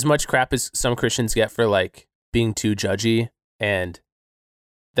 Like as much crap as some Christians get for like being too judgy, and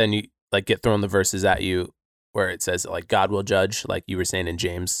then you like get thrown the verses at you where it says like God will judge, like you were saying in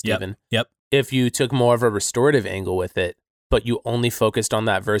James, Stephen. Yep. If you took more of a restorative angle with it, but you only focused on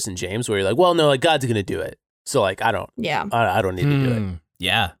that verse in James where you're like, well, no, like God's going to do it. So like, I don't need to do it.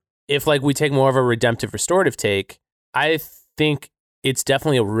 Yeah. If like we take more of a redemptive restorative take, I think it's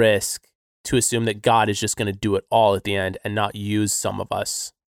definitely a risk to assume that God is just going to do it all at the end and not use some of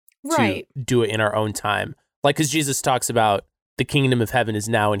us Right. to do it in our own time. Like, because Jesus talks about the kingdom of heaven is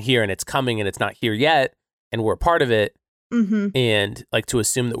now and here, and it's coming and it's not here yet, and we're a part of it. Mm-hmm. And like to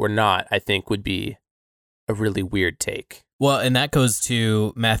assume that we're not, I think would be a really weird take. Well, and that goes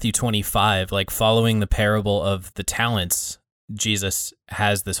to Matthew 25, like following the parable of the talents. Jesus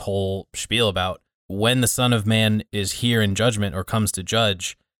has this whole spiel about when the Son of Man is here in judgment or comes to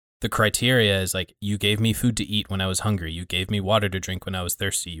judge, the criteria is like, you gave me food to eat when I was hungry. You gave me water to drink when I was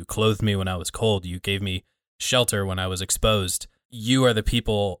thirsty. You clothed me when I was cold. You gave me shelter when I was exposed. You are the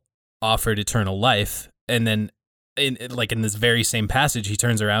people offered eternal life. And then in this very same passage, he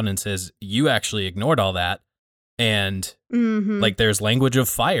turns around and says, you actually ignored all that. And like there's language of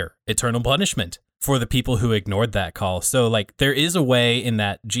fire, eternal punishment for the people who ignored that call. So like there is a way in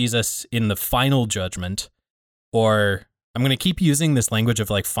that Jesus in the final judgment, or I'm going to keep using this language of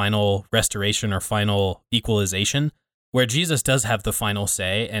like final restoration or final equalization, where Jesus does have the final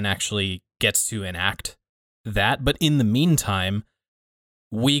say and actually gets to enact that. But in the meantime,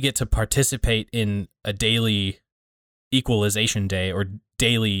 we get to participate in a daily equalization day or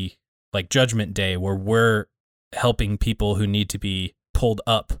daily like judgment day where we're helping people who need to be pulled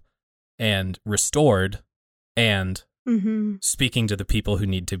up and restored and speaking to the people who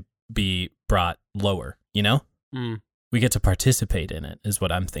need to be brought lower, you know? We get to participate in it is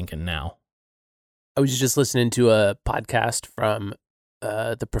what I'm thinking now. I was just listening to a podcast from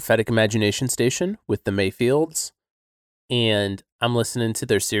the Prophetic Imagination Station with the Mayfields, and I'm listening to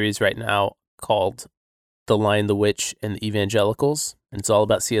their series right now called The Lion, the Witch, and the Evangelicals, and it's all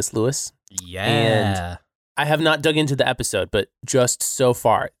about C.S. Lewis. Yeah. And I have not dug into the episode, but just so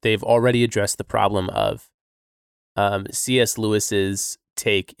far, they've already addressed the problem of C.S. Lewis's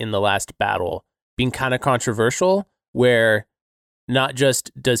take in The Last Battle being kind of controversial, where not just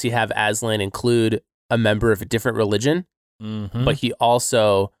does he have Aslan include a member of a different religion, but he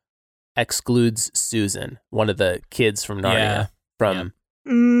also excludes Susan, one of the kids from Narnia, from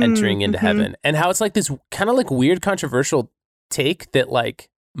entering into heaven. And how it's like this kind of like weird controversial take that like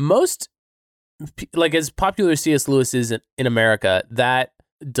most, like as popular as C.S. Lewis is in America, that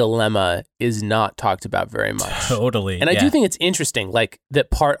dilemma is not talked about very much. Totally. And I do think it's interesting, like that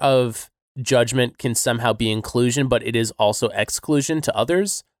part of judgment can somehow be inclusion, but it is also exclusion to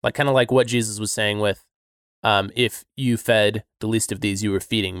others. Like kind of like what Jesus was saying with, if you fed the least of these, you were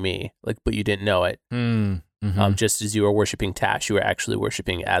feeding me, like, but you didn't know it. Just as you were worshiping Tash, you were actually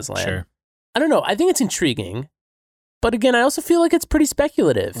worshiping Aslan. Sure. I don't know. I think it's intriguing, but again, I also feel like it's pretty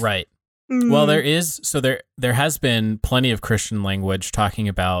speculative. Right. Well, there has been plenty of Christian language talking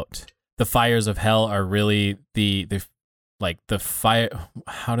about the fires of hell are really the fire.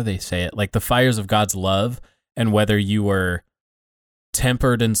 How do they say it? Like the fires of God's love, and whether you were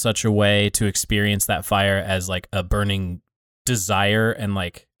tempered in such a way to experience that fire as like a burning desire and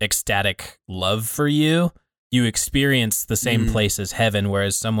like ecstatic love for you, you experience the same place as heaven.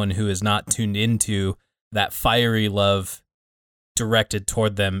 Whereas someone who is not tuned into that fiery love directed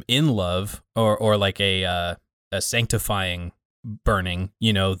toward them in love, or like a sanctifying burning,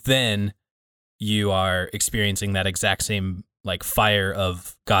 then you are experiencing that exact same like fire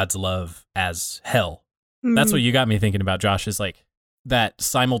of God's love as hell. Mm-hmm. That's what you got me thinking about, Josh, is like that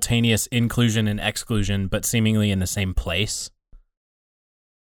simultaneous inclusion and exclusion, but seemingly in the same place.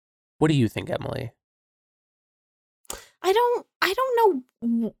 What do you think, Emily? I don't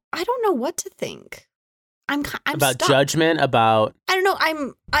know what to think. I'm about stuck. Judgment, about I don't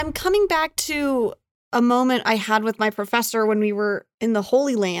know. I'm coming back to a moment I had with my professor when we were in the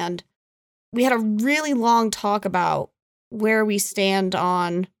Holy Land. We had a really long talk about where we stand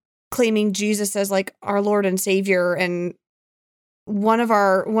on claiming Jesus as like our Lord and Savior, and one of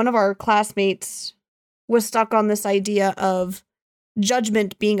our classmates was stuck on this idea of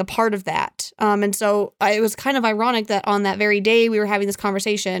judgment being a part of that. And so it was kind of ironic that on that very day we were having this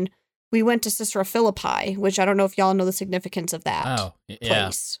conversation, we went to Sisera Philippi, which I don't know if y'all know the significance of that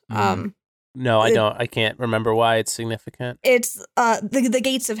place. Mm-hmm. No, I don't. I can't remember why it's significant. It's the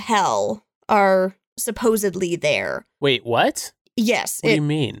gates of hell are supposedly there. Wait, what? Yes. What do you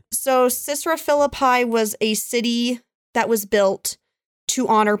mean? So Sisera Philippi was a city that was built to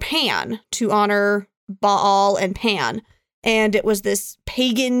honor Pan, to honor Baal and Pan. And it was this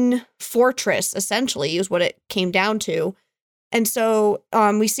pagan fortress, essentially, is what it came down to. And so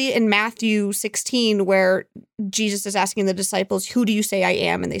we see it in Matthew 16, where Jesus is asking the disciples, who do you say I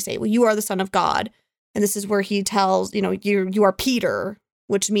am? And they say, well, you are the Son of God. And this is where he tells, you are Peter,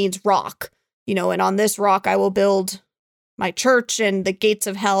 which means rock, and on this rock I will build my church and the gates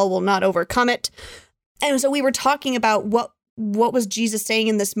of hell will not overcome it. And so we were talking about what was Jesus saying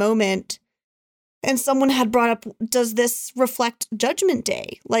in this moment. And someone had brought up, does this reflect Judgment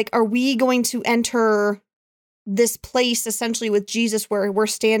Day? Like, are we going to enter this place essentially with Jesus where we're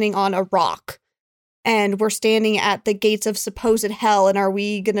standing on a rock and we're standing at the gates of supposed hell? And are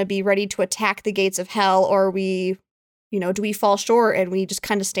we going to be ready to attack the gates of hell? Or are we, do we fall short and we just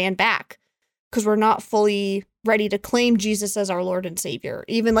kind of stand back because we're not fully ready to claim Jesus as our Lord and Savior,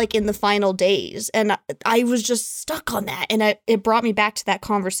 even like in the final days? And I was just stuck on that. And it brought me back to that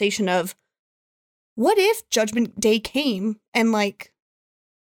conversation of, what if Judgment Day came and like,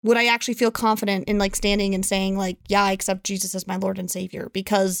 would I actually feel confident in like standing and saying like, yeah, I accept Jesus as my Lord and Savior?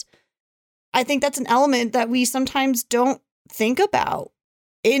 Because I think that's an element that we sometimes don't think about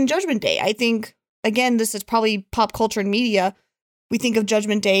in Judgment Day. I think, again, this is probably pop culture and media. We think of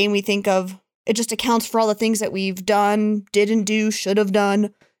Judgment Day and we think of it just accounts for all the things that we've done, didn't do, should have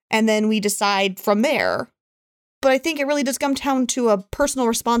done. And then we decide from there. But I think it really does come down to a personal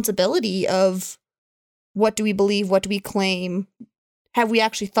responsibility of, what do we believe? What do we claim? Have we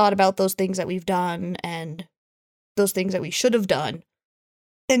actually thought about those things that we've done and those things that we should have done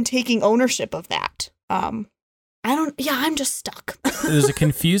and taking ownership of that? I'm just stuck. There's a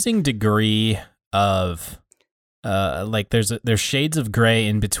confusing degree of there's shades of gray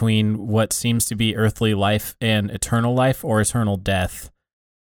in between what seems to be earthly life and eternal life or eternal death.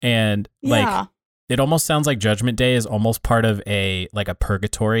 And it almost sounds like Judgment Day is almost part of a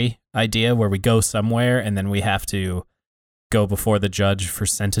purgatory idea where we go somewhere and then we have to go before the judge for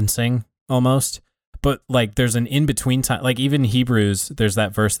sentencing almost. But like there's an in-between time, like even Hebrews, there's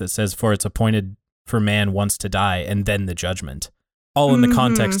that verse that says, for it's appointed for man once to die and then the judgment. All in the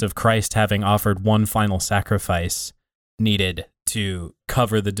context of Christ having offered one final sacrifice needed to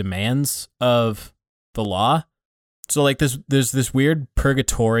cover the demands of the law. So like there's this weird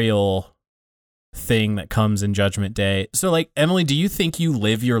purgatorial thing that comes in Judgment Day. So like, Emily, do you think you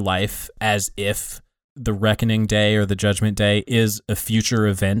live your life as if the Reckoning Day or the Judgment Day is a future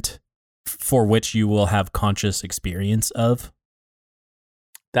event for which you will have conscious experience of?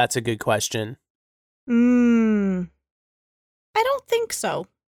 That's a good question. I don't think so,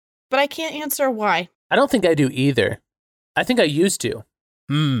 but I can't answer why. I don't think I do either. I think I used to.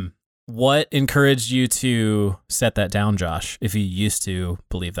 What encouraged you to set that down, Josh, if you used to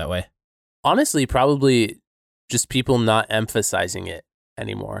believe that way? Honestly, probably just people not emphasizing it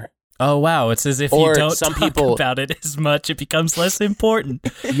anymore. Oh, wow. It's as if you don't talk about it as much. It becomes less important.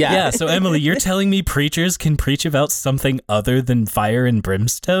 Yeah. So, Emily, you're telling me preachers can preach about something other than fire and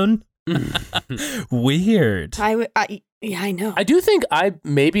brimstone? Weird. I know. I do think I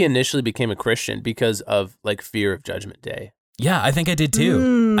maybe initially became a Christian because of like fear of Judgment Day. Yeah, I think I did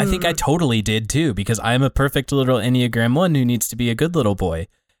too. I think I totally did too, because I'm a perfect little Enneagram 1 who needs to be a good little boy.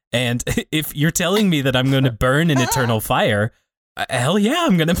 And if you're telling me that I'm going to burn in eternal fire, hell yeah,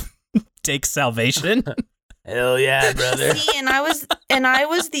 I'm going to take salvation. Hell yeah, brother. See, and I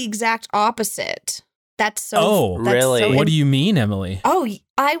was the exact opposite. That's so. Oh, really? What do you mean, Emily? Oh,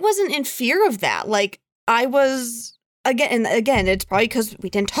 I wasn't in fear of that. Like, I was, again, it's probably because we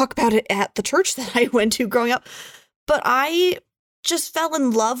didn't talk about it at the church that I went to growing up, but I just fell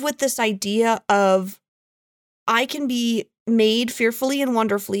in love with this idea of I can be made fearfully and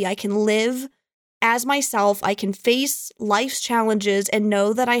wonderfully. I can live as myself. I can face life's challenges and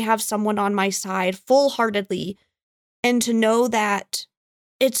know that I have someone on my side full-heartedly, and to know that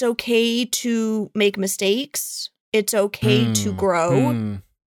it's okay to make mistakes. It's okay to grow.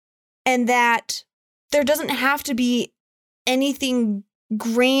 And that there doesn't have to be anything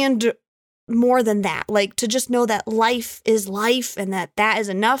grand more than that. Like, to just know that life is life and that is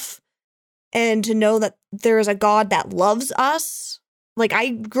enough. And to know that there is a God that loves us. Like, I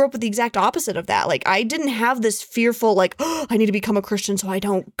grew up with the exact opposite of that. Like, I didn't have this fearful, like, oh, I need to become a Christian so I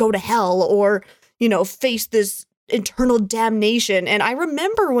don't go to hell or, face this eternal damnation. And I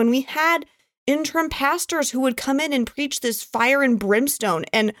remember when we had interim pastors who would come in and preach this fire and brimstone.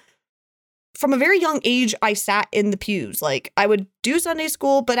 And from a very young age, I sat in the pews. Like, I would do Sunday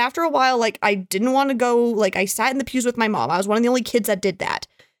school, but after a while, like, I didn't want to go. Like, I sat in the pews with my mom. I was one of the only kids that did that.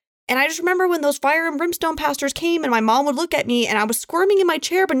 And I just remember when those fire and brimstone pastors came and my mom would look at me and I was squirming in my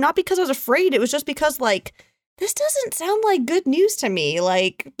chair, but not because I was afraid. It was just because, like, this doesn't sound like good news to me.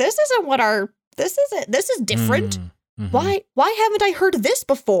 Like, this is different. Why haven't I heard this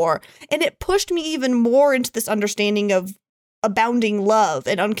before? And it pushed me even more into this understanding of abounding love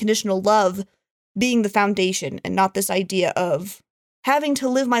and unconditional love being the foundation, and not this idea of having to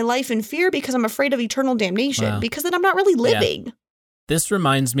live my life in fear because I'm afraid of eternal damnation, because then I'm not really living. Yeah. This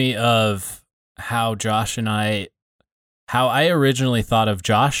reminds me of how I originally thought of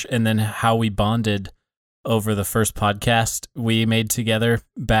Josh, and then how we bonded over the first podcast we made together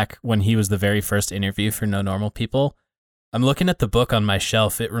back when he was the very first interview for No Normal People. I'm looking at the book on my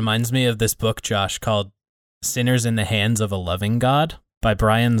shelf. It reminds me of this book, Josh, called Sinners in the Hands of a Loving God by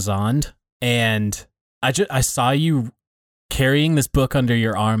Brian Zond. And I saw you carrying this book under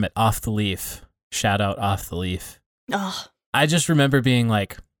your arm at Off the Leaf. Shout out Off the Leaf. Oh. I just remember being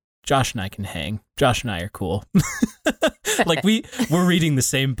like, Josh and I can hang. Josh and I are cool. Like, we're reading the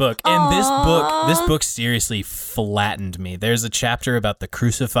same book. And this book seriously flattened me. There's a chapter about the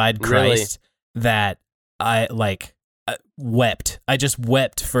crucified Christ that I wept. I just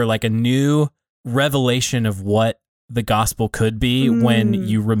wept for like a new revelation of what the gospel could be when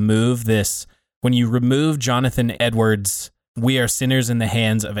you remove Jonathan Edwards' "We are sinners in the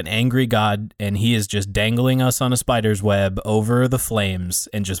hands of an angry God, and he is just dangling us on a spider's web over the flames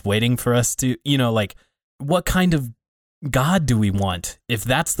and just waiting for us to," what kind of God do we want? If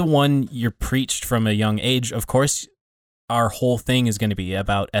that's the one you're preached from a young age, of course, our whole thing is going to be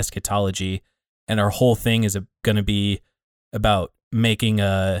about eschatology, and our whole thing is going to be about making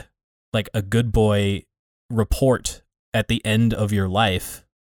a good boy report at the end of your life,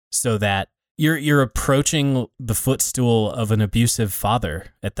 so that you're approaching the footstool of an abusive father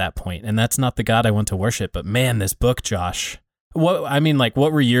at that point. And that's not the God I want to worship. But man, this book, Josh, what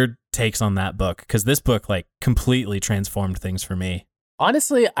were your takes on that book? Because this book completely transformed things for me.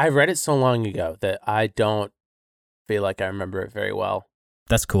 Honestly, I read it so long ago that I don't feel like I remember it very well.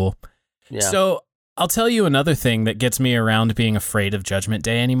 That's cool. Yeah. So I'll tell you another thing that gets me around being afraid of Judgment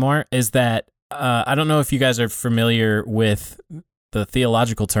Day anymore is that I don't know if you guys are familiar with the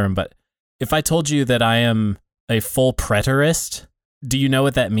theological term, but if I told you that I am a full preterist, do you know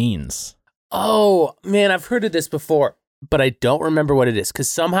what that means? Oh, man, I've heard of this before, but I don't remember what it is, because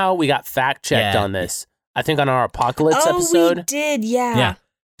somehow we got fact-checked on this. I think on our Apocalypse episode. We did, yeah. Yeah.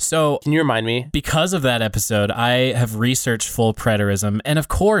 So, can you remind me? Because of that episode, I have researched full preterism, and of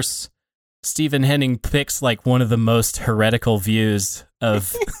course, Stephen Henning picks one of the most heretical views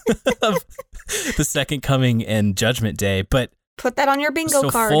of, of the Second Coming and Judgment Day. But put that on your bingo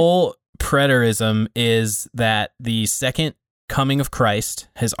card. Full preterism is that the second coming of Christ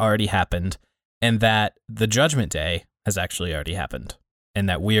has already happened, and that the Judgment Day has actually already happened, and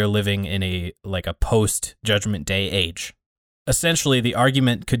that we are living in a post-Judgment Day age. Essentially, the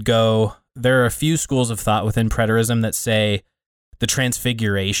argument could go, there are a few schools of thought within preterism that say the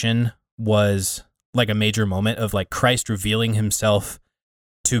Transfiguration was a major moment of Christ revealing himself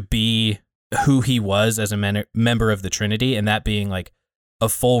to be who he was as a member of the Trinity, and that being a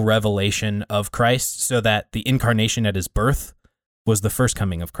full revelation of Christ, so that the incarnation at his birth was the first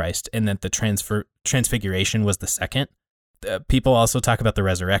coming of Christ, and that the transfiguration was the second. People also talk about the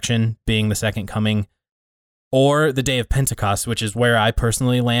resurrection being the second coming, or the day of Pentecost, which is where I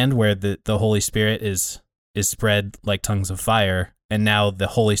personally land, where the Holy Spirit is spread like tongues of fire, and now the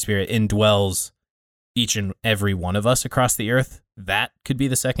Holy Spirit indwells each and every one of us across the earth. That could be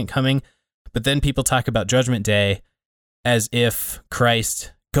the second coming. But then people talk about Judgment Day as if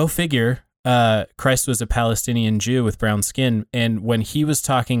Christ, go figure, Christ was a Palestinian Jew with brown skin. And when he was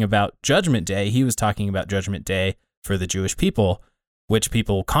talking about Judgment Day, he was talking about Judgment Day for the Jewish people, which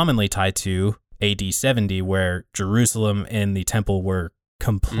people commonly tie to AD 70, where Jerusalem and the temple were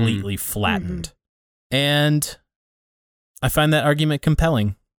completely flattened. And I find that argument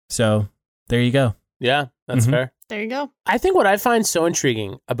compelling. So there you go. Yeah, that's fair. There you go. I think what I find so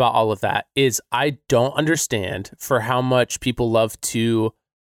intriguing about all of that is I don't understand for how much people love to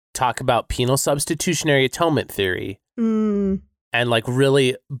talk about penal substitutionary atonement theory and like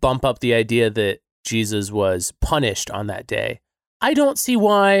really bump up the idea that Jesus was punished on that day. I don't see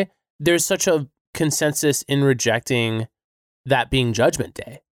why there's such a consensus in rejecting that being Judgment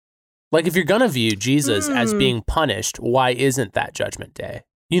Day. Like, if you're going to view Jesus as being punished, why isn't that Judgment Day?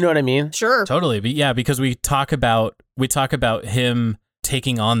 You know what I mean? Sure. Totally. But yeah, because we talk about him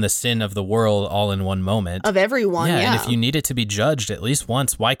taking on the sin of the world all in one moment. Of everyone, yeah. And if you need it to be judged at least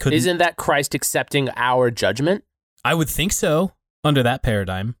once, why couldn't... Isn't that Christ accepting our judgment? I would think so, under that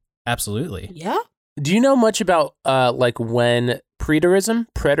paradigm. Absolutely. Yeah. Do you know much about, like, when preterism?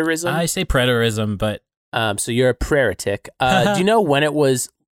 I say preterism, but... So you're a preteritic. Do you know when it was,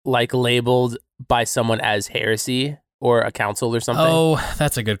 like, labeled by someone as heresy or a council or something? Oh,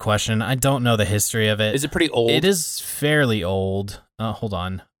 that's a good question. I don't know the history of it. Is it pretty old? It is fairly old. Hold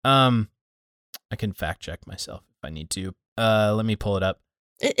on. I can fact check myself if I need to. Let me pull it up.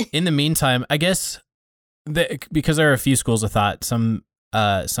 In the meantime, I guess because there are a few schools of thought, some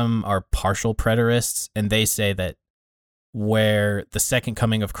are partial preterists, and they say that where the second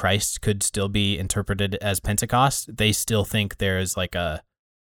coming of Christ could still be interpreted as Pentecost, they still think there is like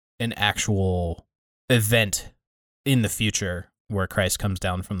an actual event in the future where Christ comes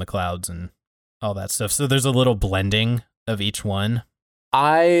down from the clouds and all that stuff. So there's a little blending of each one.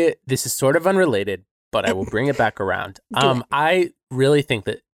 This is sort of unrelated, but I will bring it back around. I really think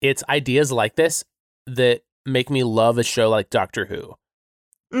that it's ideas like this that make me love a show like Doctor Who.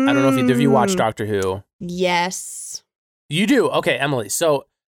 I don't know if either of you watch Doctor Who. Yes. You do? Okay, Emily. So,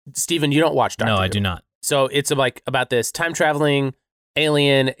 Stephen, you don't watch Doctor Who. No, I do not. So it's like about this time-traveling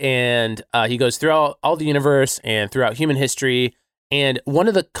alien, and he goes throughout all the universe and throughout human history. And one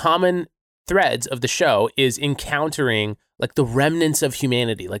of the common threads of the show is encountering like the remnants of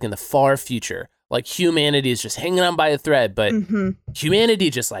humanity, like in the far future. Like humanity is just hanging on by a thread, but humanity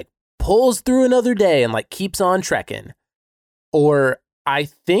just like pulls through another day and like keeps on trekking. Or I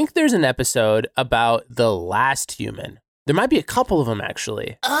think there's an episode about the last human. There might be a couple of them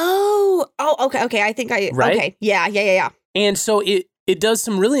actually. Oh, okay. I think right? Okay. Yeah. And so it does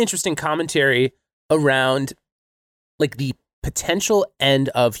some really interesting commentary around like the potential end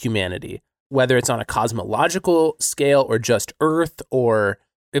of humanity, whether it's on a cosmological scale or just Earth, or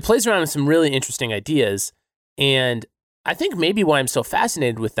it plays around with some really interesting ideas. And I think maybe why I'm so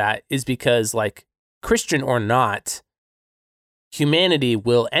fascinated with that is because, like, Christian or not, humanity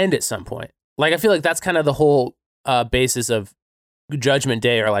will end at some point. Like, I feel like that's kind of the whole basis of Judgment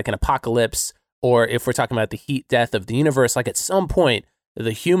Day, or like an apocalypse, or if we're talking about the heat death of the universe, like at some point,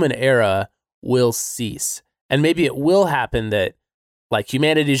 the human era will cease. And maybe it will happen that like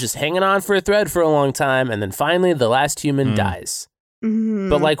humanity is just hanging on for a thread for a long time, and then finally the last human dies.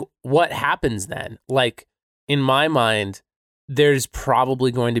 But like, what happens then? Like, in my mind, there's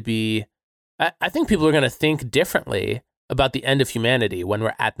probably going to be, I think people are going to think differently about the end of humanity when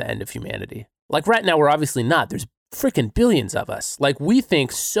we're at the end of humanity. Like right now, we're obviously not. There's freaking billions of us. Like, we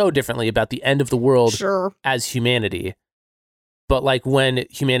think so differently about the end of the world as humanity. But like when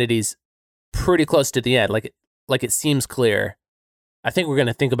humanity's pretty close to the end, like it seems clear, I think we're going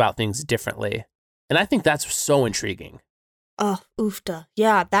to think about things differently. And I think that's so intriguing. Oh, oofta.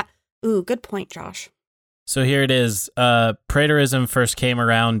 Yeah, good point, Josh. So here it is. Preterism first came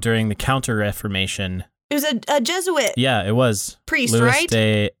around during the Counter-Reformation. It was a Jesuit. Yeah, it was. Priest, Louis right?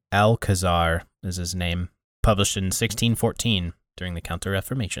 de Alcazar is his name. Published in 1614 during the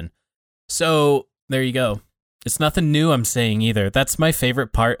Counter-Reformation. So there you go. It's nothing new I'm saying either. That's my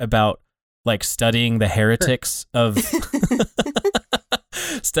favorite part about like studying the heretics of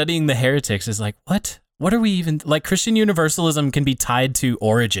studying the heretics is like, what are we even like? Christian universalism can be tied to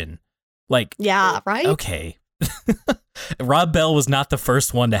origin. Like, yeah, right. Okay. Rob Bell was not the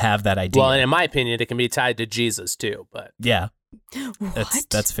first one to have that idea. Well, and in my opinion, it can be tied to Jesus too, but yeah, what?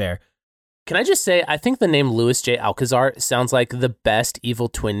 That's fair. Can I just say, I think the name Louis J. Alcazar sounds like the best evil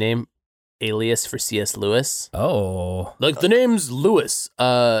twin name alias for C.S. Lewis. Oh. Like, the name's Louis.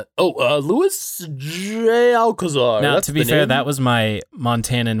 Louis J. Alcazar. Now, That's to be the fair, name. that was my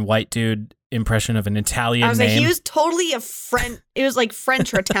Montanan white dude impression of an Italian I was name. like, he was totally it was like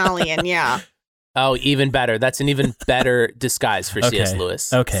French or Italian, yeah. Oh, even better. That's an even better disguise for C.S.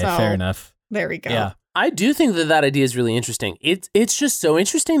 Lewis. Okay, So- fair enough. There we go. Yeah. I do think that idea is really interesting. It's just so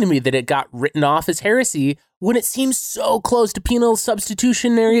interesting to me that it got written off as heresy when it seems so close to penal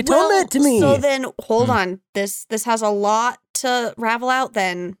substitutionary atonement to me. So then, hold on. This has a lot to ravel out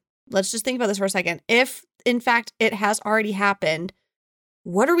then. Let's just think about this for a second. If, in fact, it has already happened,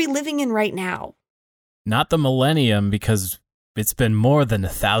 what are we living in right now? Not the millennium, because it's been more than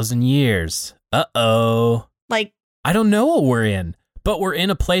 1,000 years. Uh-oh. Like, I don't know what we're in. But we're in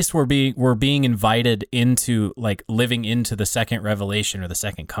a place where we're being invited into, like, living into the second revelation or the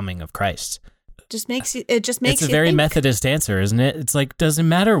second coming of Christ. It's a very think. Methodist answer, isn't it? It's like, doesn't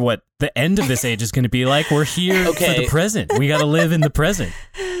matter what the end of this age is going to be like. We're here for the present. We got to live in the present.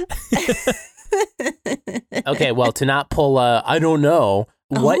 Okay, well, to not pull I don't know,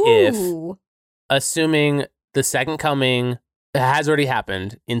 what if, assuming the second coming has already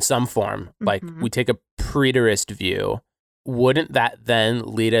happened in some form, like we take a preterist view, wouldn't that then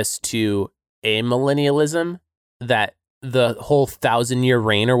lead us to amillennialism, that the whole 1,000-year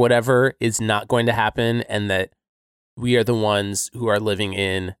reign or whatever is not going to happen, and that we are the ones who are living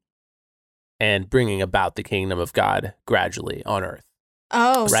in and bringing about the kingdom of God gradually on earth?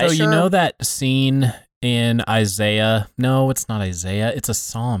 Oh, right. So you know that scene in Isaiah? No, it's not Isaiah. It's a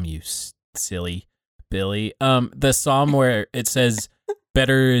psalm, you silly Billy. The psalm where it says,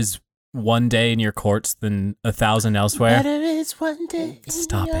 better is one day in your courts than 1,000 elsewhere. Better is one day in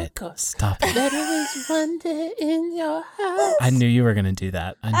Stop your it. court. Stop it. Better is one day in your house. I knew you were going to do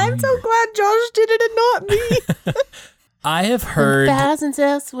that. I'm so glad Josh did it and not me. I have heard... Thousands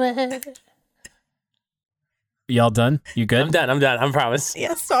elsewhere. Y'all done? You good? I'm done. I promise.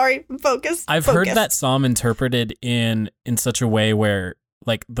 Yeah, sorry. Focus. I've heard that psalm interpreted in such a way where,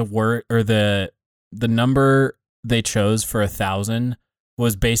 like, the word or the number they chose for 1,000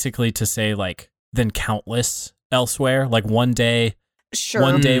 was basically to say, like, than countless elsewhere. Like, one day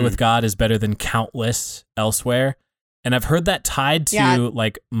with God is better than countless elsewhere. And I've heard that tied to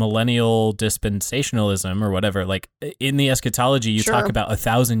like millennial dispensationalism or whatever. Like, in the eschatology, you talk about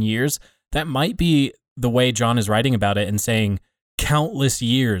 1,000 years. That might be the way John is writing about it and saying countless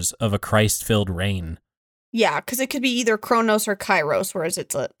years of a Christ-filled reign. Yeah, because it could be either Chronos or Kairos, whereas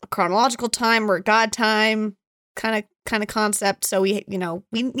it's a chronological time or God time kind of concept. So we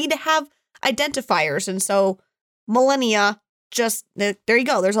need to have identifiers, and so millennia, just there you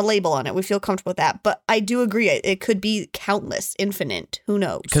go. There's a label on it. We feel comfortable with that. But I do agree, it could be countless, infinite. Who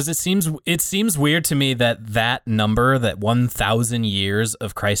knows? Because it seems weird to me that number, that 1,000 years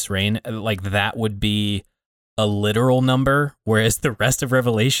of Christ's reign, like that would be a literal number, whereas the rest of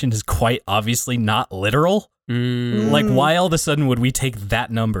Revelation is quite obviously not literal. Like, why all of a sudden would we take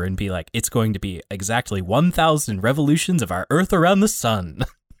that number and be like, it's going to be exactly 1,000 revolutions of our Earth around the sun?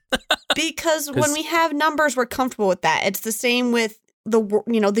 Because when we have numbers, we're comfortable with that. It's the same with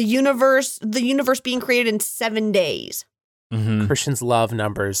the universe being created in 7 days. Mm-hmm. Christians love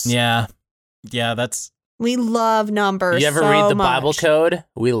numbers. Yeah, we love numbers. You ever read the Bible code?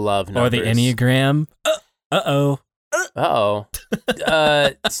 We love numbers. Or the Enneagram.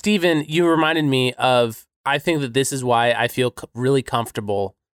 Stephen, you reminded me of, I think that this is why I feel really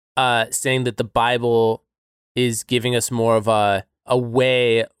comfortable saying that the Bible is giving us more of a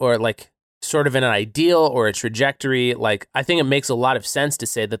way, or like sort of an ideal or a trajectory. Like, I think it makes a lot of sense to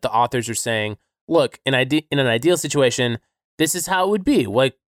say that the authors are saying, look, in an ideal situation, this is how it would be.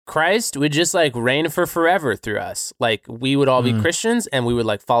 Like, Christ would just like reign for forever through us. Like, we would all be Christians, and we would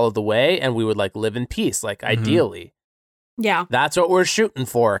like follow the way, and we would like live in peace, like ideally. Yeah. That's what we're shooting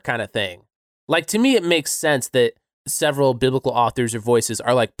for, kind of thing. Like, to me, it makes sense that several biblical authors or voices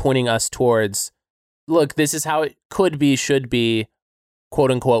are like pointing us towards, look, this is how it could be, should be,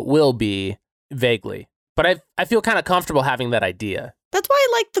 quote unquote, will be, vaguely. But I feel kind of comfortable having that idea. That's why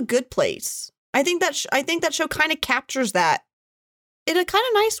I like The Good Place. I think that show kind of captures that in a kind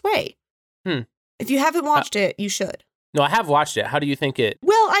of nice way. If you haven't watched it, you should. No, I have watched it. How do you think it?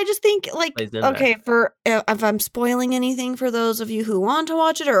 Well, I just think, like, okay, for if I'm spoiling anything for those of you who want to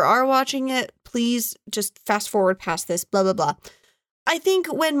watch it or are watching it, please just fast forward past this, blah, blah, blah. I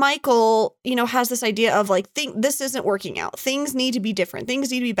think when Michael, has this idea of like, this isn't working out. Things need to be different.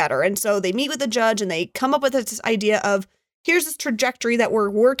 Things need to be better. And so they meet with the judge and they come up with this idea of, here's this trajectory that we're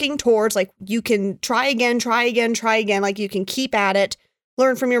working towards. Like, you can try again. Like, you can keep at it,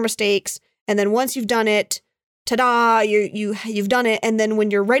 learn from your mistakes. And then once you've done it, ta-da, you've done it. And then when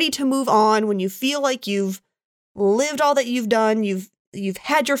you're ready to move on, when you feel like you've lived all that you've done, you've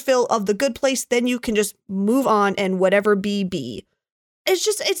had your fill of the good place, then you can just move on and whatever be.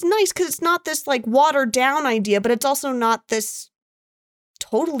 It's nice because it's not this like watered down idea, but it's also not this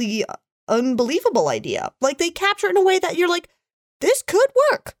totally unbelievable idea. Like, they capture it in a way that you're like, this could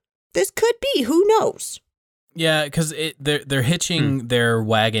work. This could be. Who knows? Yeah, because they're hitching their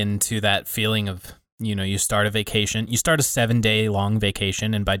wagon to that feeling of, you start a vacation. You start a 7-day long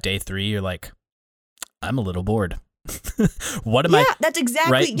vacation, and by day 3, you're like, I'm a little bored. What am I? Yeah, that's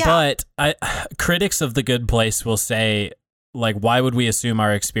exactly, right? yeah. But critics of The Good Place will say, like, why would we assume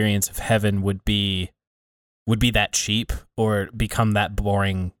our experience of heaven would be that cheap or become that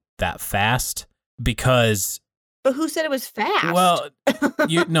boring that fast? Because... But who said it was fast? Well,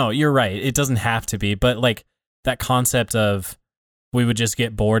 you're right. It doesn't have to be, but like that concept of we would just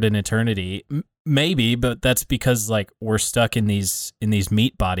get bored in eternity, maybe, but that's because like we're stuck in these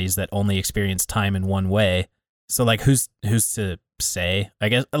meat bodies that only experience time in one way. So like who's to say? I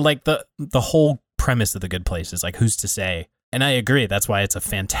guess like the whole premise of The Good Place is like who's to say? And I agree. That's why it's a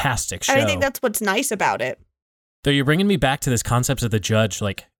fantastic show. I think that's what's nice about it. Though you're bringing me back to this concept of the judge,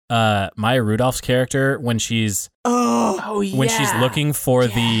 like. Maya Rudolph's character when she's she's looking for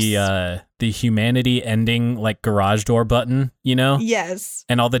the humanity ending like garage door button, Yes.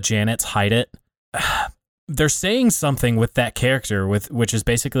 and all the Janets hide it. They're saying something with that character, which is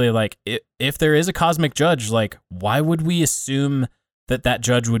basically like if there is a cosmic judge, like why would we assume that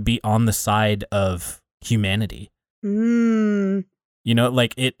judge would be on the side of humanity?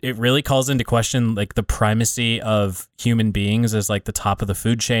 Like it really calls into question like the primacy of human beings as like the top of the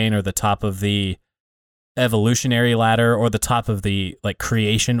food chain or the top of the evolutionary ladder or the top of the like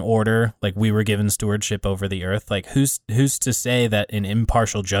creation order. Like we were given stewardship over the earth. Like who's to say that an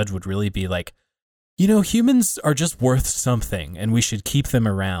impartial judge would really be like, humans are just worth something and we should keep them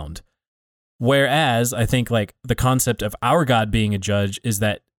around. Whereas I think like the concept of our God being a judge is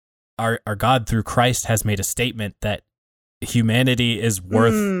that our God through Christ has made a statement that humanity is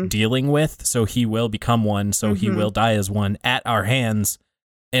worth dealing with, so he will become one, so he will die as one at our hands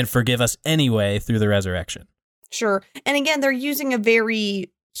and forgive us anyway through the resurrection. Sure. And again, they're using a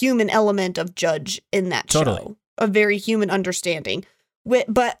very human element of judge in that show. A very human understanding.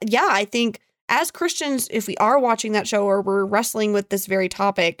 But yeah, I think as Christians, if we are watching that show or we're wrestling with this very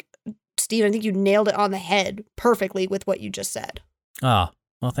topic, Steve, I think you nailed it on the head perfectly with what you just said. Oh,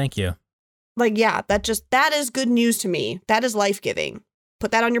 well, thank you. Like, yeah, that is good news to me. That is life-giving.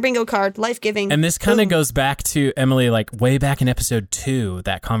 Put that on your bingo card, life-giving. And this kind of goes back to, Emily, like way back in episode 2,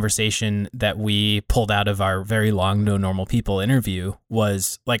 that conversation that we pulled out of our very long No Normal People interview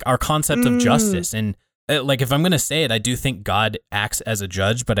was like our concept of justice. And like, if I'm going to say it, I do think God acts as a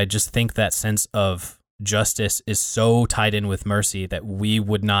judge, but I just think that sense of justice is so tied in with mercy that we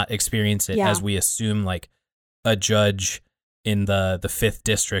would not experience it as we assume like a judge in the 5th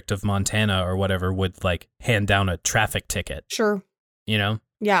district of Montana or whatever would like hand down a traffic ticket. Sure.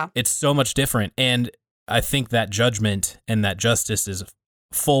 Yeah. It's so much different. And I think that judgment and that justice is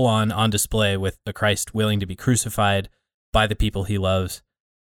full on display with the Christ willing to be crucified by the people he loves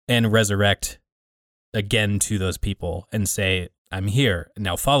and resurrect again to those people and say, I'm here.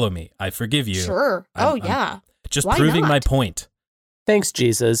 Now follow me. I forgive you. Sure. I'm just Why proving not? My point. Thanks,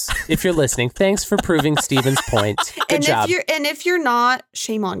 Jesus. If you're listening, thanks for proving Stephen's point. Good job. If you're not,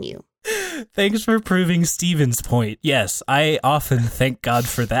 shame on you. Thanks for proving Stephen's point. Yes, I often thank God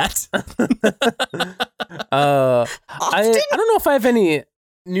for that. I don't know if I have any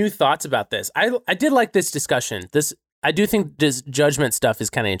new thoughts about this. I did like this discussion. I do think this judgment stuff is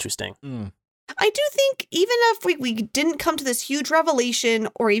kind of interesting. I do think even if we didn't come to this huge revelation,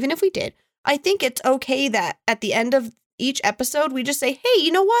 or even if we did, I think it's okay that at the end of each episode, we just say, hey,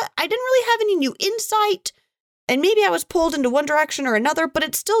 you know what? I didn't really have any new insight. And maybe I was pulled into one direction or another, but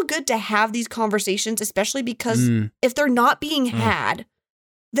it's still good to have these conversations, especially because if they're not being had,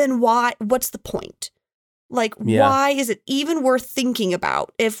 then what's the point? Like, why is it even worth thinking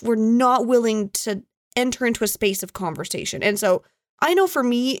about if we're not willing to enter into a space of conversation? And so I know for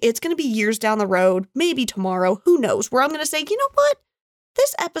me, it's going to be years down the road, maybe tomorrow, who knows, where I'm going to say, you know what?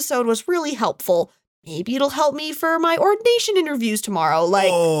 This episode was really helpful. Maybe it'll help me for my ordination interviews tomorrow.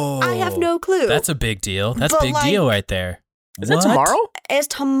 Like, I have no clue. That's a big deal. That's a big deal right there. Is that tomorrow? It's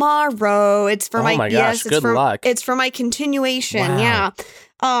tomorrow. It's for my gosh, yes. Good luck. It's for my continuation. Wow.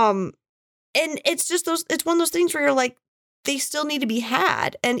 Yeah. And it's just it's one of those things where you're like, they still need to be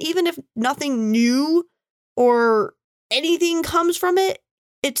had. And even if nothing new or anything comes from it,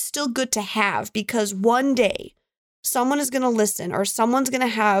 it's still good to have, because one day someone is going to listen, or someone's going to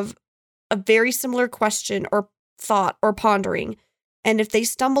have a very similar question or thought or pondering. And if they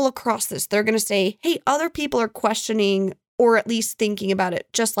stumble across this, they're going to say, hey, other people are questioning or at least thinking about it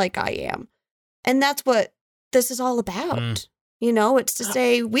just like I am. And that's what this is all about. It's to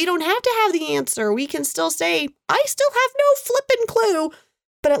say, we don't have to have the answer. We can still say, I still have no flippin' clue,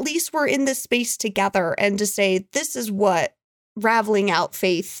 but at least we're in this space together, and to say, this is what raveling out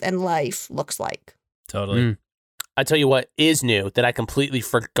faith and life looks like. Totally. I tell you what is new that I completely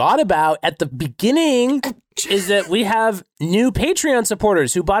forgot about at the beginning is that we have new Patreon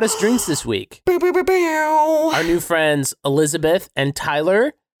supporters who bought us drinks this week. Our new friends, Elizabeth and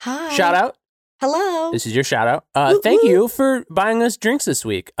Tyler. Hi. Shout out. Hello. This is your shout out. Thank you for buying us drinks this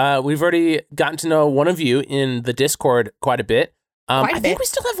week. We've already gotten to know one of you in the Discord quite a bit. I think we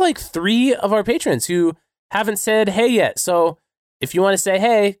still have like 3 of our patrons who haven't said hey yet. So if you want to say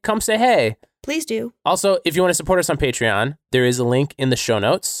hey, come say hey. Please do. Also, if you want to support us on Patreon, there is a link in the show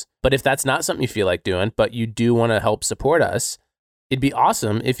notes. But if that's not something you feel like doing, but you do want to help support us, it'd be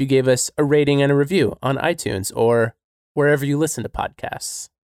awesome if you gave us a rating and a review on iTunes or wherever you listen to podcasts.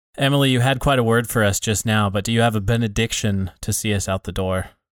 Emily, you had quite a word for us just now, but do you have a benediction to see us out the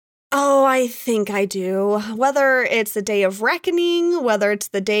door? Oh, I think I do. Whether it's the day of reckoning, whether it's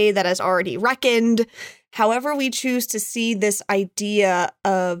the day that has already reckoned, however we choose to see this idea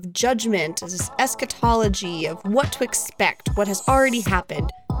of judgment, this eschatology of what to expect, what has already happened,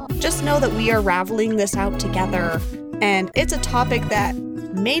 just know that we are raveling this out together. And it's a topic that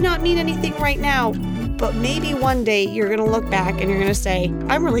may not mean anything right now, but maybe one day you're going to look back and you're going to say,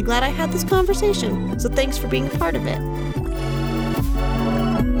 I'm really glad I had this conversation. So thanks for being a part of it.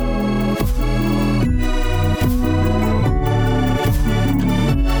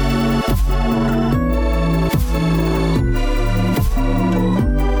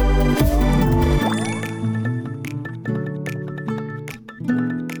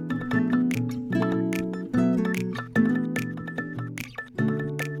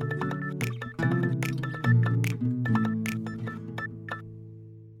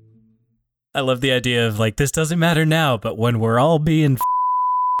 I love the idea of like, this doesn't matter now, but when we're all being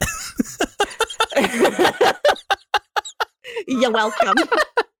You're welcome.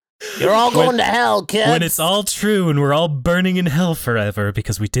 You're all going to hell, kids. When it's all true and we're all burning in hell forever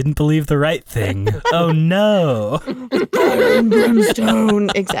because we didn't believe the right thing. Oh no. Fire and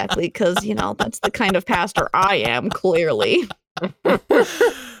brimstone. Exactly, because, that's the kind of pastor I am, clearly.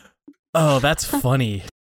 Oh, that's funny.